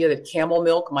the idea that camel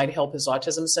milk might help his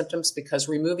autism symptoms, because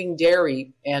removing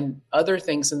dairy and other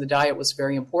things in the diet was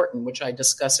very important, which I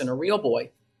discuss in A Real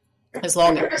Boy. As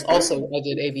long as also I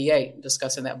did ABA,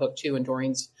 discussing that book too, and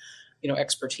Doreen's,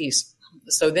 expertise.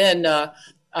 So then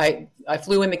I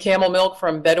flew in the camel milk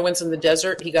from Bedouins in the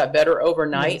desert. He got better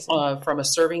overnight from a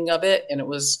serving of it, and it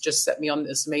was just set me on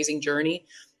this amazing journey.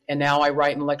 And now I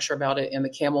write and lecture about it. And the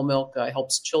camel milk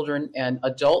helps children and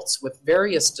adults with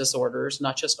various disorders,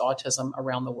 not just autism,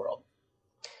 around the world.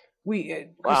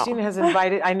 Christina has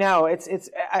invited. I know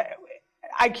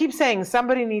I keep saying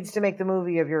somebody needs to make the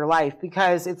movie of your life,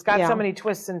 because it's got so many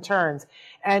twists and turns.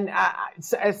 And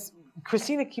as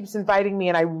Christina keeps inviting me,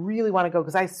 and I really want to go,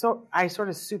 because I sort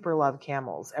of super love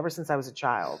camels ever since I was a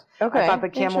child. Okay, I thought the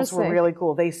camels were really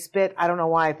cool. They spit. I don't know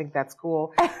why I think that's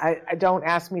cool. I don't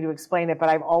ask me to explain it, but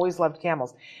I've always loved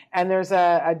camels. And there's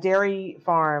a dairy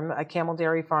farm, a camel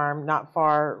dairy farm, not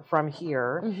far from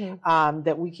here,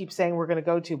 that we keep saying we're going to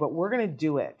go to, but we're going to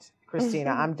do it,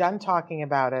 Christina. I'm done talking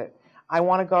about it. I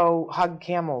want to go hug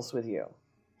camels with you.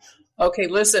 Okay,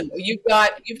 listen, you've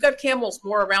got camels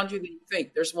more around you than you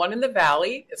think. There's one in the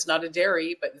valley. It's not a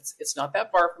dairy, but it's not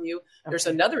that far from you. There's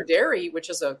another dairy, which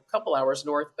is a couple hours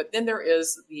north, but then there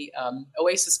is the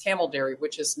Oasis Camel Dairy,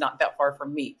 which is not that far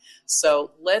from me.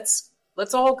 So let's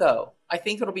all go. I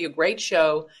think it'll be a great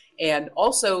show. And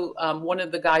also, one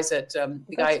of the guys at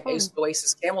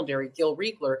Oasis Camel Dairy, Gil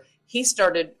Riegler, he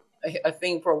started a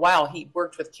thing for a while. He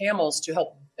worked with camels to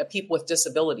help people with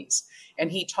disabilities.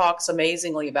 And he talks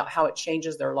amazingly about how it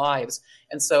changes their lives.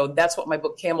 And so that's what my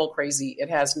book, Camel Crazy,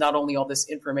 it has not only all this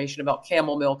information about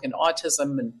camel milk and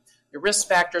autism and the risk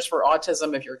factors for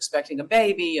autism if you're expecting a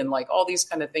baby and like all these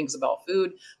kind of things about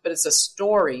food, but it's a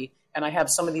story. And I have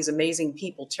some of these amazing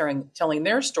people telling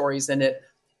their stories in it.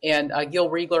 And Gil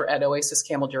Riegler at Oasis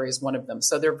Camel Dairy is one of them.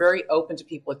 So they're very open to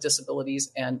people with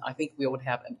disabilities. And I think we would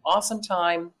have an awesome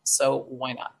time. So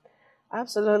why not?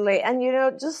 Absolutely. And,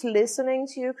 just listening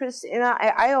to you, Christina,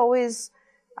 I always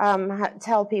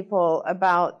tell people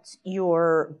about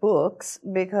your books,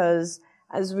 because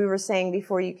as we were saying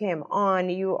before you came on,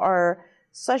 you are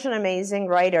such an amazing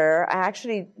writer. I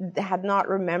actually had not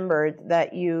remembered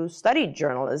that you studied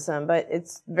journalism, but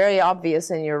it's very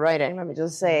obvious in your writing. Let me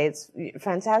just say it's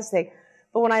fantastic.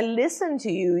 But when I listen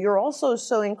to you, you're also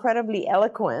so incredibly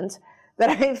eloquent that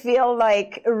I feel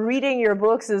like reading your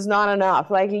books is not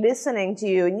enough, like listening to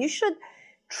you. And you should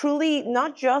truly,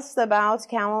 not just about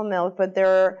camel milk, but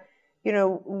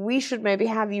we should maybe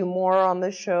have you more on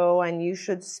the show, and you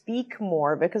should speak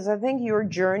more, because I think your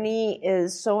journey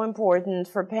is so important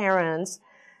for parents.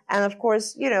 And of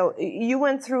course, you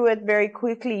went through it very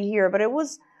quickly here, but it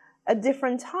was a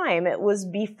different time. It was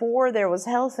before there was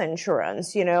health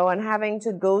insurance, and having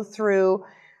to go through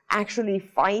actually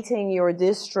fighting your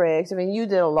district. I mean, you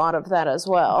did a lot of that as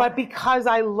well. But because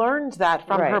I learned that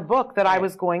from her book that I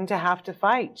was going to have to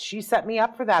fight. She set me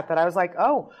up for that I was like,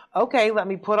 oh, okay, let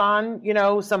me put on,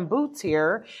 some boots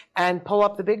here and pull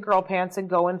up the big girl pants and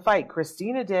go and fight.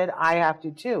 Christina did. I have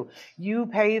to too. You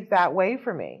paved that way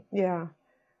for me. Yeah.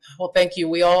 Well, thank you.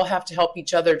 We all have to help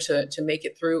each other to make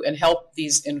it through and help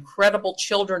these incredible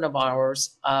children of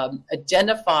ours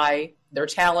identify their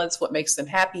talents, what makes them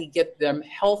happy, get them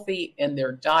healthy in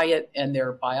their diet and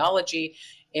their biology.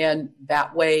 And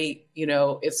that way,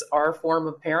 it's our form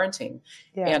of parenting.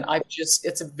 Yeah. And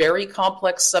it's a very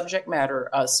complex subject matter.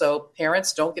 So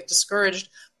parents, don't get discouraged.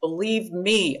 Believe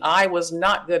me, I was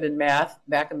not good in math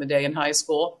back in the day in high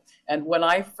school. And when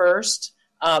I first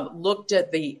looked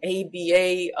at the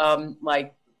ABA,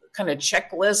 kind of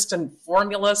checklist and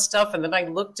formula stuff, and then I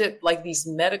looked at these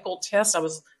medical tests, I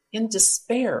was in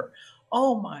despair.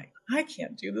 Oh I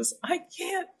can't do this. I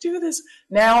can't do this.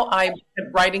 Now I'm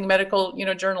writing medical,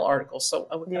 journal articles. So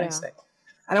what can I say?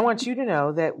 And I want you to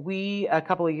know that a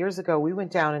couple of years ago, we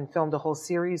went down and filmed a whole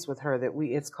series with her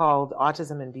it's called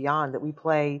Autism and Beyond, that we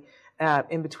play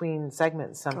in between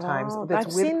segments sometimes. That's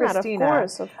I've with seen Christina.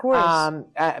 That, of course.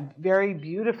 Very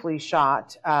beautifully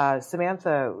shot.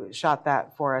 Samantha shot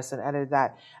that for us and edited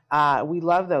that. We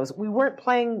love those. We weren't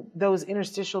playing those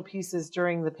interstitial pieces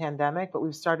during the pandemic, but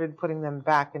we've started putting them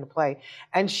back into play.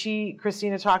 And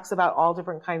Christina talks about all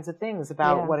different kinds of things,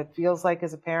 about what it feels like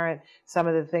as a parent, some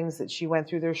of the things that she went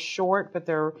through. They're short, but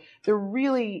they're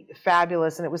really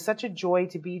fabulous. And it was such a joy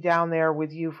to be down there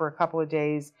with you for a couple of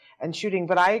days and shooting.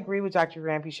 But I agree with Dr.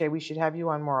 Granpeesheh. We should have you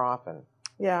on more often.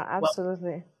 Yeah,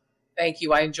 absolutely. Well, thank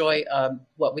you. I enjoy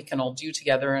what we can all do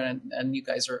together, and you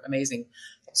guys are amazing.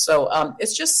 So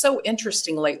it's just so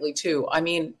interesting lately, too. I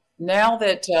mean, now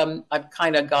that I've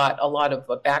kind of got a lot of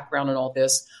a background in all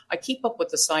this, I keep up with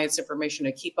the science information,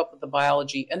 I keep up with the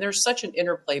biology, and there's such an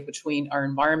interplay between our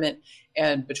environment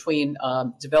and between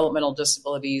developmental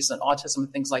disabilities and autism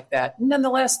and things like that.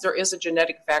 Nonetheless, there is a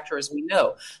genetic factor, as we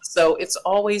know. So it's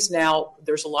always now,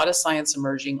 there's a lot of science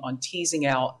emerging on teasing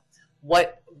out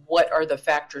what are the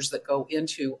factors that go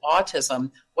into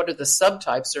autism? What are the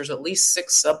subtypes? There's at least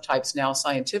 6 subtypes now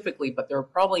scientifically, but there are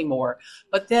probably more.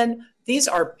 But then these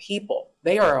are people.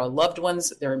 They are our loved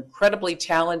ones. They're incredibly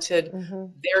talented. Mm-hmm.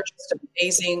 They're just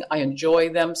amazing. I enjoy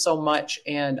them so much.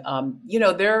 And,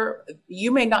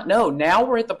 you may not know. Now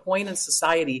we're at the point in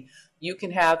society, you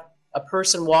can have a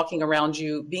person walking around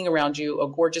you, being around you, a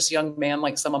gorgeous young man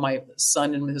like some of my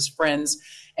son and his friends,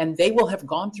 and they will have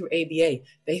gone through ABA.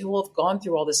 They will have gone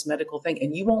through all this medical thing,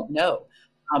 and you won't know.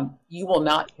 You will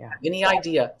not have any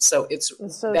idea. So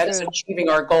that is achieving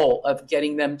our goal of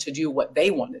getting them to do what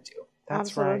they want to do.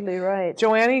 That's absolutely right.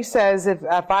 Joanne says if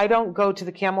I don't go to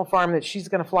the camel farm, that she's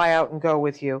going to fly out and go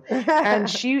with you. And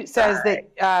she says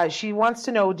that she wants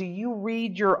to know, do you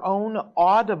read your own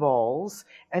audibles?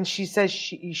 And she says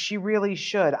she really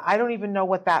should. I don't even know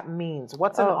what that means.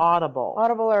 What's an audible?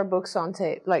 Audible are books on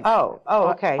tape, like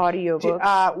okay, audio books.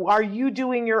 Are you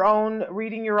doing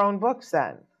reading your own books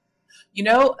then?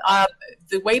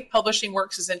 The way publishing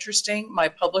works is interesting. My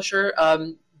publisher,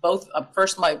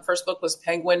 my first book was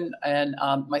Penguin, and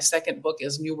my second book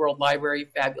is New World Library,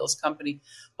 fabulous company.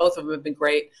 Both of them have been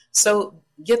great. So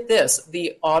get this,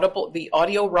 the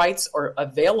audio rights are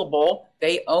available.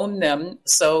 They own them.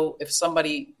 So if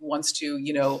somebody wants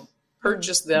to,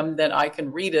 purchase them, then I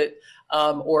can read it,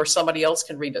 or somebody else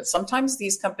can read it. Sometimes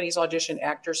these companies audition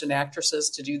actors and actresses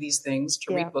to do these things,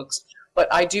 to read books. But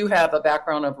I do have a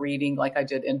background of reading, like I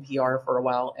did NPR for a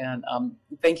while. And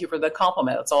thank you for the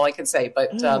compliment. That's all I can say.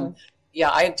 But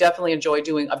I definitely enjoy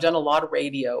I've done a lot of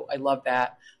radio. I love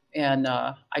that. And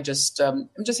I'm just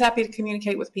happy to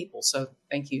communicate with people. So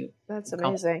thank you. That's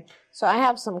amazing. So I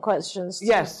have some questions.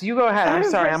 Yes, you go ahead. I'm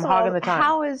sorry. I'm hogging the time.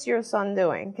 How is your son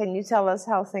doing? Can you tell us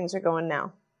how things are going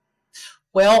now?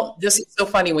 Well, this is so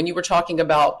funny. When you were talking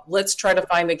about, let's try to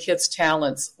find the kid's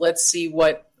talents. Let's see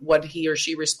what he or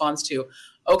she responds to.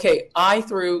 Okay, I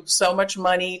threw so much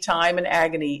money, time, and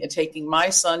agony in taking my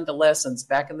son to lessons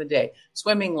back in the day.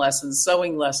 Swimming lessons,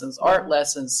 sewing lessons, art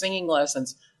lessons, singing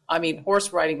lessons,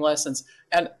 horse riding lessons.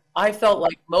 And I felt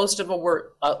like most of them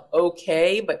were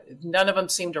okay, but none of them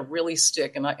seemed to really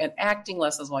stick. And acting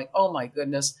lessons, I'm like, oh my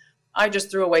goodness, I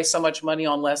just threw away so much money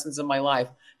on lessons in my life.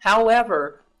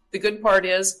 However, the good part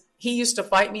is he used to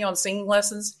fight me on singing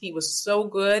lessons. He was so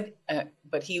good,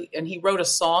 but he wrote a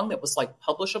song that was like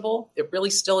publishable. It really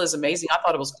still is amazing. I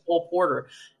thought it was Cole Porter,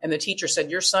 and the teacher said,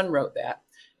 your son wrote that.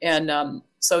 And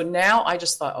so now I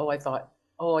just thought,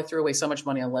 I threw away so much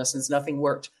money on lessons. Nothing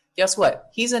worked. Guess what?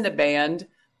 He's in a band.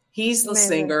 He's the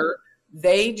singer.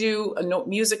 They do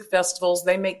music festivals.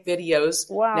 They make videos.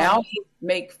 Wow. Now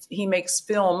he makes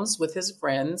films with his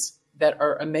friends that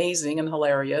are amazing and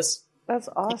hilarious. That's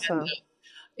awesome.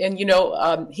 And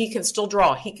he can still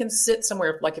draw. He can sit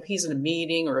somewhere, like if he's in a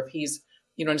meeting or if he's,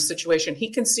 in a situation, he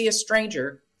can see a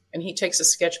stranger and he takes a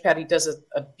sketch pad. He does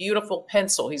a beautiful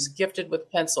pencil. He's gifted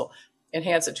with pencil and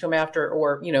hands it to him after,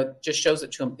 or, just shows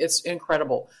it to him. It's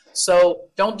incredible. So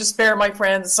don't despair, my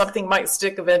friends. Something might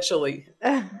stick eventually.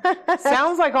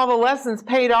 Sounds like all the lessons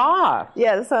paid off.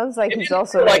 Yeah, it sounds like he's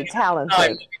also very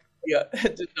talented. Yeah,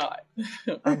 it did not.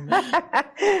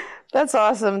 That's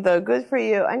awesome, though. Good for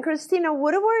you. And Christina,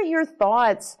 what were your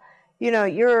thoughts? You've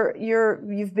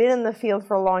been in the field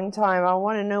for a long time. I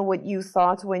want to know what you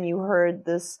thought when you heard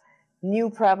this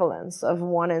new prevalence of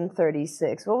 1 in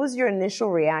 36. What was your initial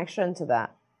reaction to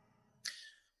that?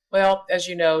 Well, as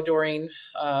you know, Doreen,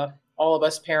 all of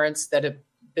us parents that have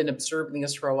been observing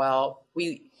this for a while,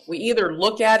 we either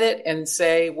look at it and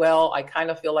say, well, I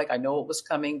kind of feel like I know it was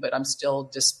coming, but I'm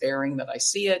still despairing that I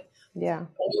see it. Yeah.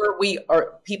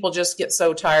 Or people just get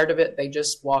so tired of it, they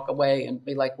just walk away and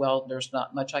be like, well, there's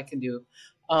not much I can do.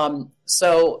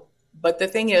 But the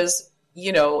thing is,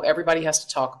 everybody has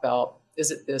to talk about, is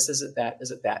it this, is it that,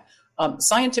 is it that?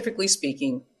 Scientifically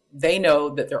speaking, they know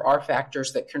that there are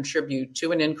factors that contribute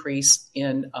to an increase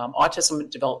in autism,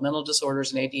 developmental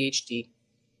disorders, and ADHD.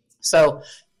 So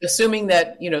assuming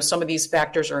that, some of these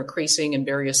factors are increasing in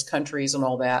various countries and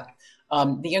all that,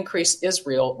 the increase is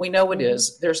real. We know it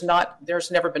is. There's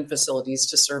never been facilities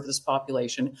to serve this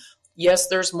population. Yes,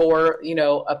 there's more,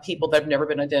 people that have never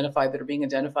been identified that are being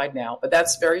identified now, but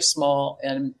that's very small.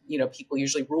 And, people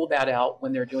usually rule that out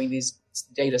when they're doing these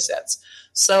data sets.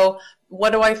 So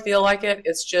what do I feel like it?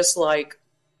 It's just like,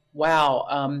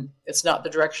 wow, it's not the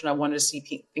direction I wanted to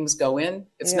see things go in.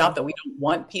 It's not that we don't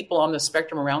want people on the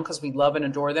spectrum around, because we love and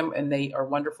adore them and they are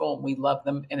wonderful and we love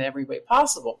them in every way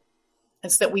possible.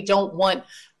 It's that we don't want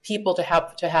people to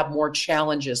have more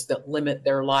challenges that limit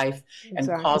their life and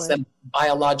cause them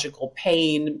biological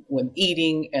pain when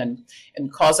eating and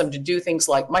cause them to do things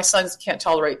like, my son can't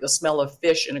tolerate the smell of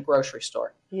fish in a grocery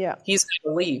store. Yeah. He's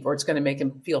going to leave, or it's going to make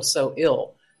him feel so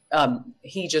ill.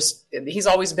 He's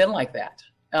always been like that.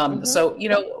 So,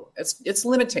 it's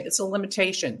limiting. It's a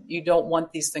limitation. You don't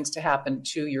want these things to happen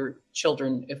to your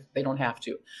children if they don't have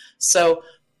to. So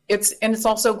it's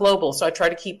also global. So I try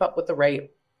to keep up with the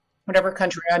rate. Whatever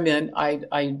country I'm in,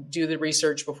 I do the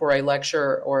research before I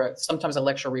lecture, or sometimes I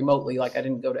lecture remotely. Like I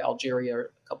didn't go to Algeria or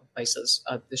a couple places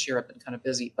this year. I've been kind of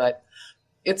busy, but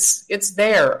it's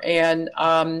there. And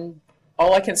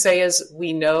all I can say is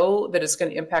we know that it's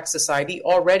going to impact society.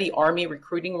 Already, Army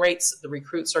recruiting rates, the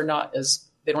recruits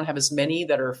they don't have as many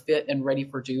that are fit and ready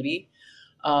for duty.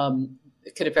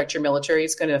 It could affect your military.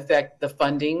 It's going to affect the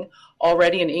funding.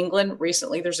 Already in England,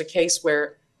 recently, there's a case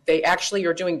where they actually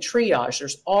are doing triage.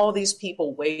 There's all these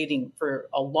people waiting for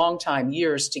a long time,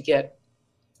 years, to get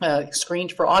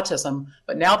screened for autism.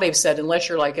 But now they've said, unless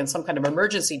you're like in some kind of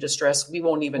emergency distress, we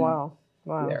won't even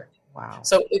be there. Wow.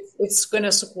 So it's going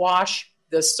to squash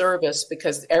the service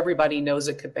because everybody knows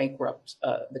it could bankrupt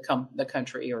the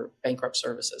country or bankrupt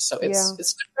services. So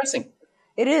it's depressing.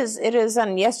 It is.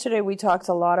 And yesterday we talked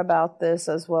a lot about this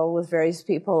as well with various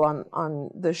people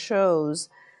on the shows.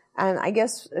 And I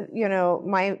guess,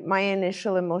 my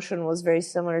initial emotion was very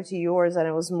similar to yours, and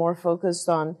it was more focused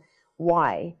on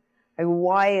why. Like,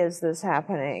 why is this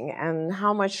happening? And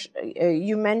how much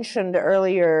you mentioned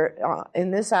earlier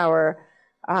in this hour,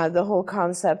 the whole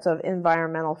concept of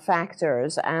environmental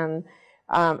factors. And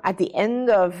at the end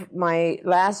of my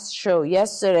last show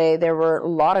yesterday, there were a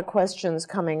lot of questions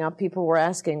coming up. People were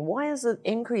asking, why is it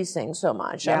increasing so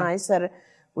much? Yeah. And I said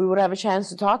we would have a chance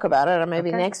to talk about it, and maybe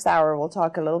next hour we'll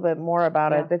talk a little bit more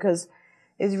about it, because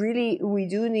it's really, we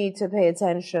do need to pay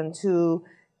attention to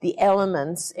the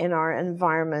elements in our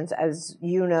environment. As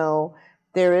you know,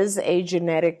 there is a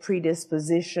genetic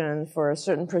predisposition for a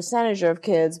certain percentage of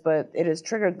kids, but it is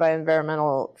triggered by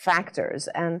environmental factors.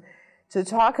 And to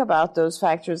talk about those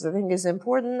factors, I think, is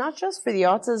important, not just for the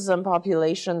autism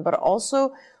population, but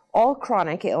also all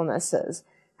chronic illnesses.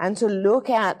 And to look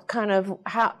at kind of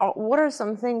what are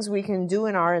some things we can do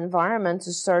in our environment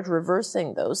to start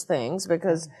reversing those things,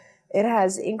 because it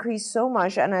has increased so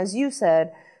much. And as you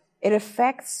said, it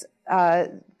affects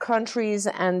countries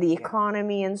and the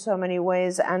economy in so many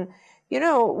ways. And,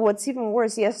 what's even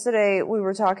worse, yesterday we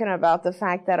were talking about the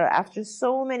fact that after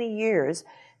so many years,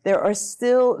 there are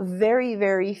still very,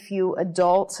 very few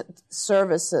adult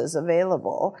services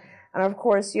available. And of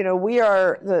course, we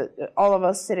are all of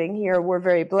us sitting here, we're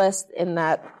very blessed in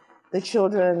that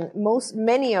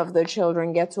many of the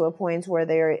children get to a point where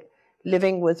they're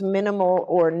living with minimal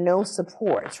or no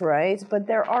support, right? But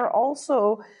there are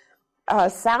also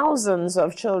thousands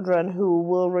of children who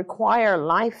will require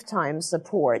lifetime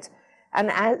support. And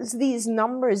as these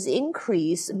numbers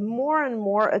increase, more and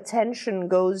more attention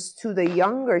goes to the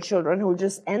younger children who are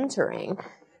just entering,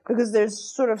 because there's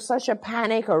sort of such a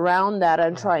panic around that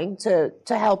and trying to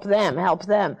help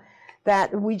them,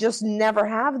 that we just never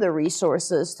have the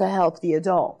resources to help the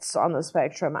adults on the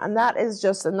spectrum. And that is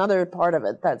just another part of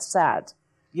it that's sad.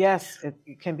 Yes,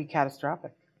 it can be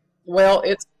catastrophic. Well,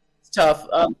 it's tough.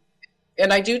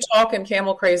 And I do talk in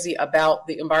Camel Crazy about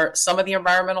some of the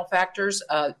environmental factors,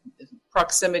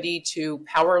 proximity to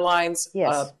power lines,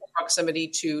 yes. Proximity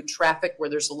to traffic where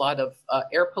there's a lot of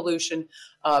air pollution,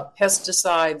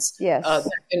 pesticides, yes.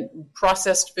 And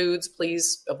processed foods.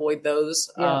 Please avoid those.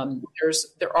 Yeah.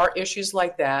 There are issues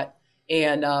like that.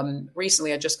 And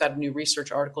recently, I just got a new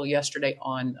research article yesterday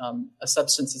on a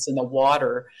substance that's in the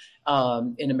water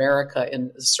in America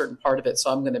in a certain part of it.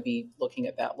 So I'm going to be looking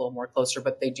at that a little more closer.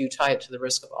 But they do tie it to the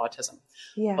risk of autism.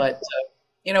 Yeah. But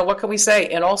what can we say?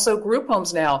 And also group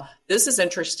homes now. This is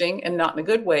interesting and not in a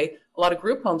good way. A lot of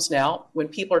group homes now, when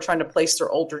people are trying to place their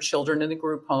older children in the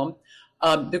group home,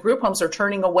 the group homes are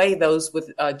turning away those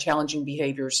with challenging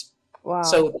behaviors. Wow.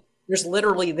 So there's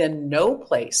literally then no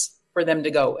place for them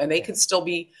to go. And they could still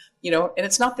be, and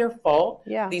it's not their fault,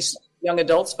 these young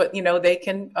adults, but, they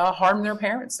can harm their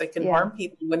parents. They can harm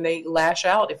people when they lash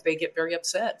out if they get very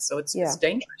upset. So it's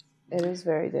dangerous. It is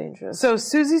very dangerous. So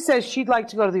Susie says she'd like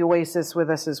to go to the Oasis with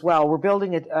us as well. We're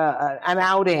building an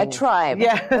outing. A tribe.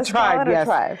 Yeah, a tribe, yes.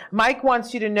 Tribe. Mike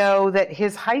wants you to know that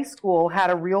his high school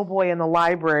had a real boy in the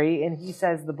library, and he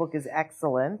says the book is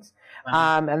excellent.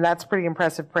 Wow. And that's pretty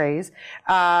impressive praise.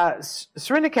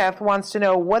 Srinaketh wants to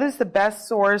know, what is the best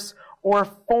source or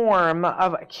form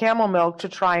of camel milk to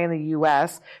try in the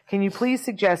U.S.? Can you please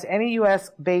suggest any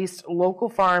U.S.-based local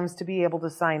farms to be able to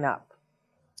sign up?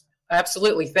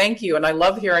 Absolutely. Thank you. And I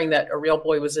love hearing that a real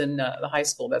boy was in the high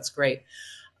school. That's great.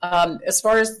 As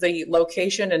far as the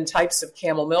location and types of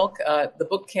camel milk, the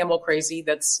book Camel Crazy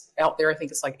that's out there, I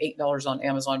think it's like $8 on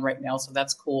Amazon right now. So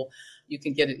that's cool. You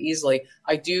can get it easily.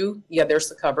 There's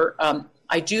the cover.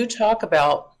 I do talk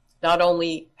about not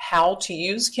only how to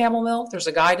use camel milk, there's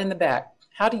a guide in the back,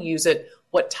 how to use it,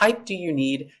 what type do you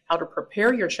need, how to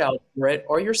prepare your child for it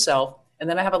or yourself. And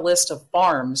then I have a list of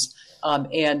farms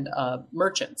and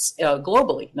merchants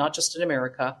globally, not just in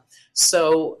America.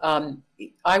 So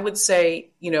I would say,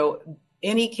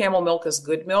 any camel milk is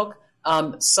good milk.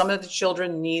 Some of the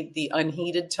children need the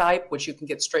unheated type, which you can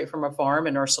get straight from a farm,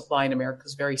 and our supply in America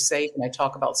is very safe. And I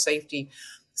talk about safety.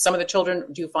 Some of the children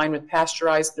do fine with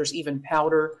pasteurized. There's even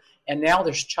powder. And now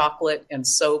there's chocolate and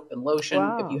soap and lotion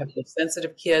if you have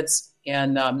sensitive kids.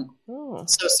 And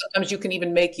so sometimes you can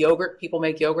even make yogurt. People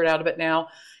make yogurt out of it now.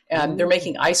 And they're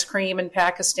making ice cream in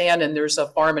Pakistan. And there's a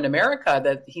farm in America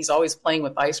that he's always playing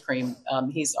with ice cream.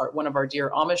 He's one of our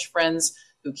dear Amish friends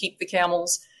who keep the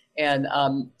camels. And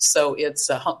so it's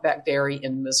a Humpback Dairy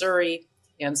in Missouri.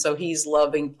 And so he's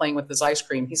loving playing with his ice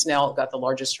cream. He's now got the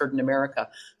largest herd in America.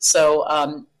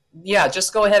 So,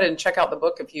 just go ahead and check out the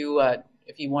book if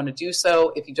you want to do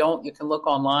so. If you don't, you can look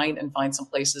online and find some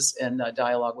places and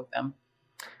dialogue with them.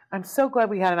 I'm so glad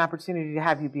we had an opportunity to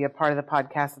have you be a part of the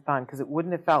podcast-a-thon, because it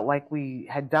wouldn't have felt like we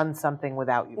had done something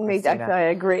without you, Christina. I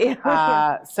agree.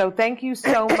 So thank you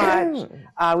so much.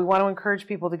 We want to encourage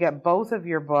people to get both of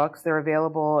your books. They're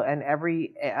available in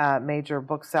every major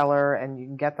bookseller, and you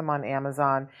can get them on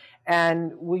Amazon.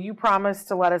 And will you promise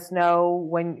to let us know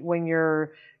when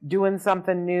you're doing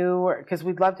something new? Because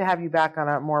we'd love to have you back on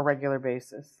a more regular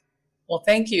basis. Well,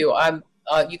 thank you.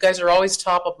 You guys are always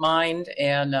top of mind,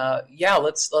 and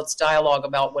let's dialogue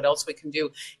about what else we can do.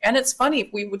 And it's funny, if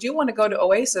we do want to go to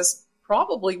Oasis,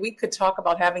 probably we could talk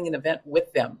about having an event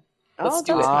with them. Let's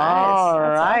do it. Nice. All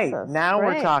right, awesome. Now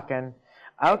Great. we're talking.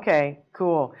 Okay,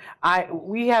 cool.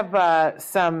 We have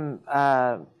some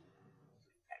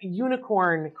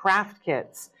unicorn craft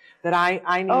kits that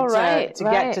I need to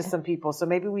get to some people. So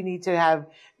maybe we need to have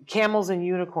camels and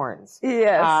unicorns,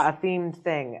 a themed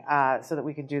thing, so that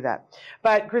we can do that.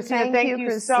 But Christina, thank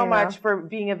you so much for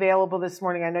being available this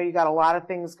morning. I know you got a lot of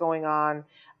things going on,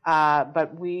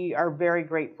 but we are very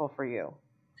grateful for you.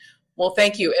 Well,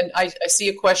 thank you. And I see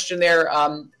a question there.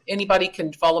 Anybody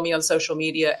can follow me on social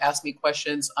media, ask me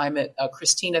questions. I'm at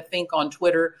Christina Think on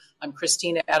Twitter. I'm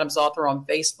Christina Adams Author on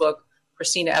Facebook.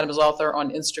 Christina Adams Author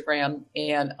on Instagram,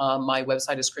 and my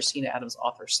website is Christina Adams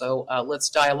Author. So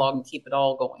let's dialogue and keep it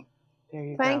all going. There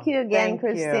you Thank go. you again, Thank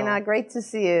Christina. you. Great to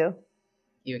see you.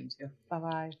 You too.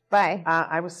 Bye-bye. Bye.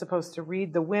 I was supposed to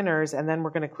read the winners, and then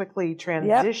we're going to quickly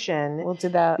transition. We'll do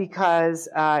that. Because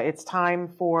it's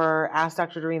time for Ask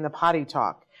Dr. Doreen, the potty training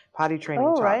talk.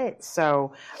 Right.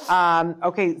 So,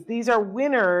 okay, these are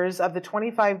winners of the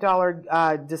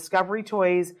 $25 Discovery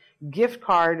Toys gift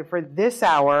card for this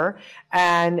hour,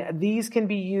 and these can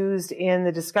be used in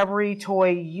the Discovery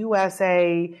Toy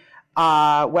USA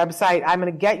website. I'm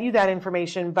going to get you that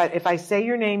information, but if I say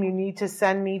your name, you need to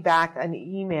send me back an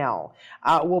email.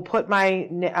 We'll put my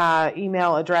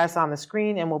email address on the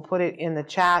screen, and we'll put it in the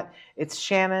chat. It's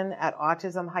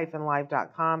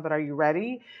Shannon@autism-live.com. But are you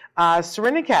ready?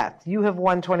 Serinikath, you have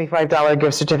won $25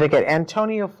 gift certificate.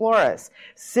 Antonio Flores,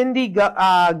 Cindy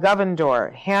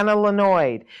Govendor, Hannah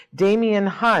Lanoid, Damian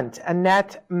Hunt,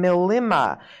 Annette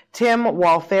Milima, Tim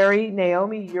Waltheri,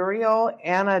 Naomi Uriel,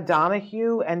 Anna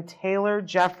Donahue, and Taylor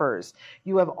Jeffers.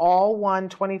 You have all won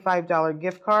 $25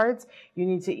 gift cards. You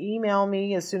need to email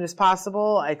me as soon as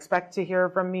possible. I expect to hear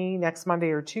from me next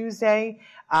Monday or Tuesday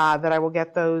that I will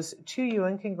get those to you,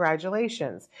 and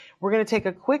congratulations. We're going to take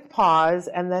a quick pause,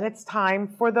 and then it's time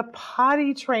for the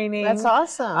potty training. That's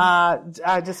awesome.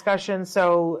 Discussion,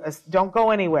 so don't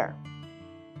go anywhere.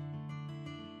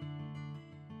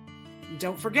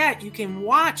 Don't forget, you can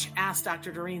watch Ask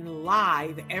Dr. Doreen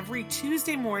live every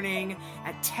Tuesday morning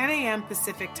at 10 a.m.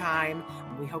 Pacific time.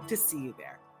 We hope to see you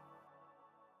there.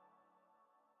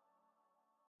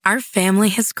 Our family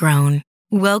has grown.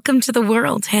 Welcome to the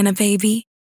world, Hannah baby.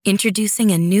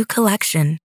 Introducing a new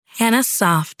collection, Hannah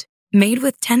Soft, made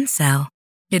with Tencel.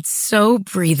 It's so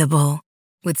breathable,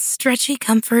 with stretchy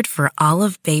comfort for all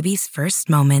of baby's first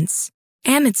moments.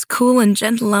 And it's cool and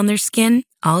gentle on their skin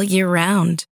all year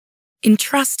round.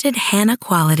 Entrusted Hannah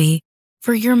quality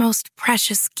for your most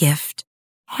precious gift.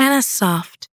 Hannah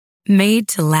Soft, made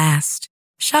to last.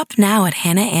 Shop now at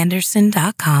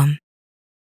hannahanderson.com.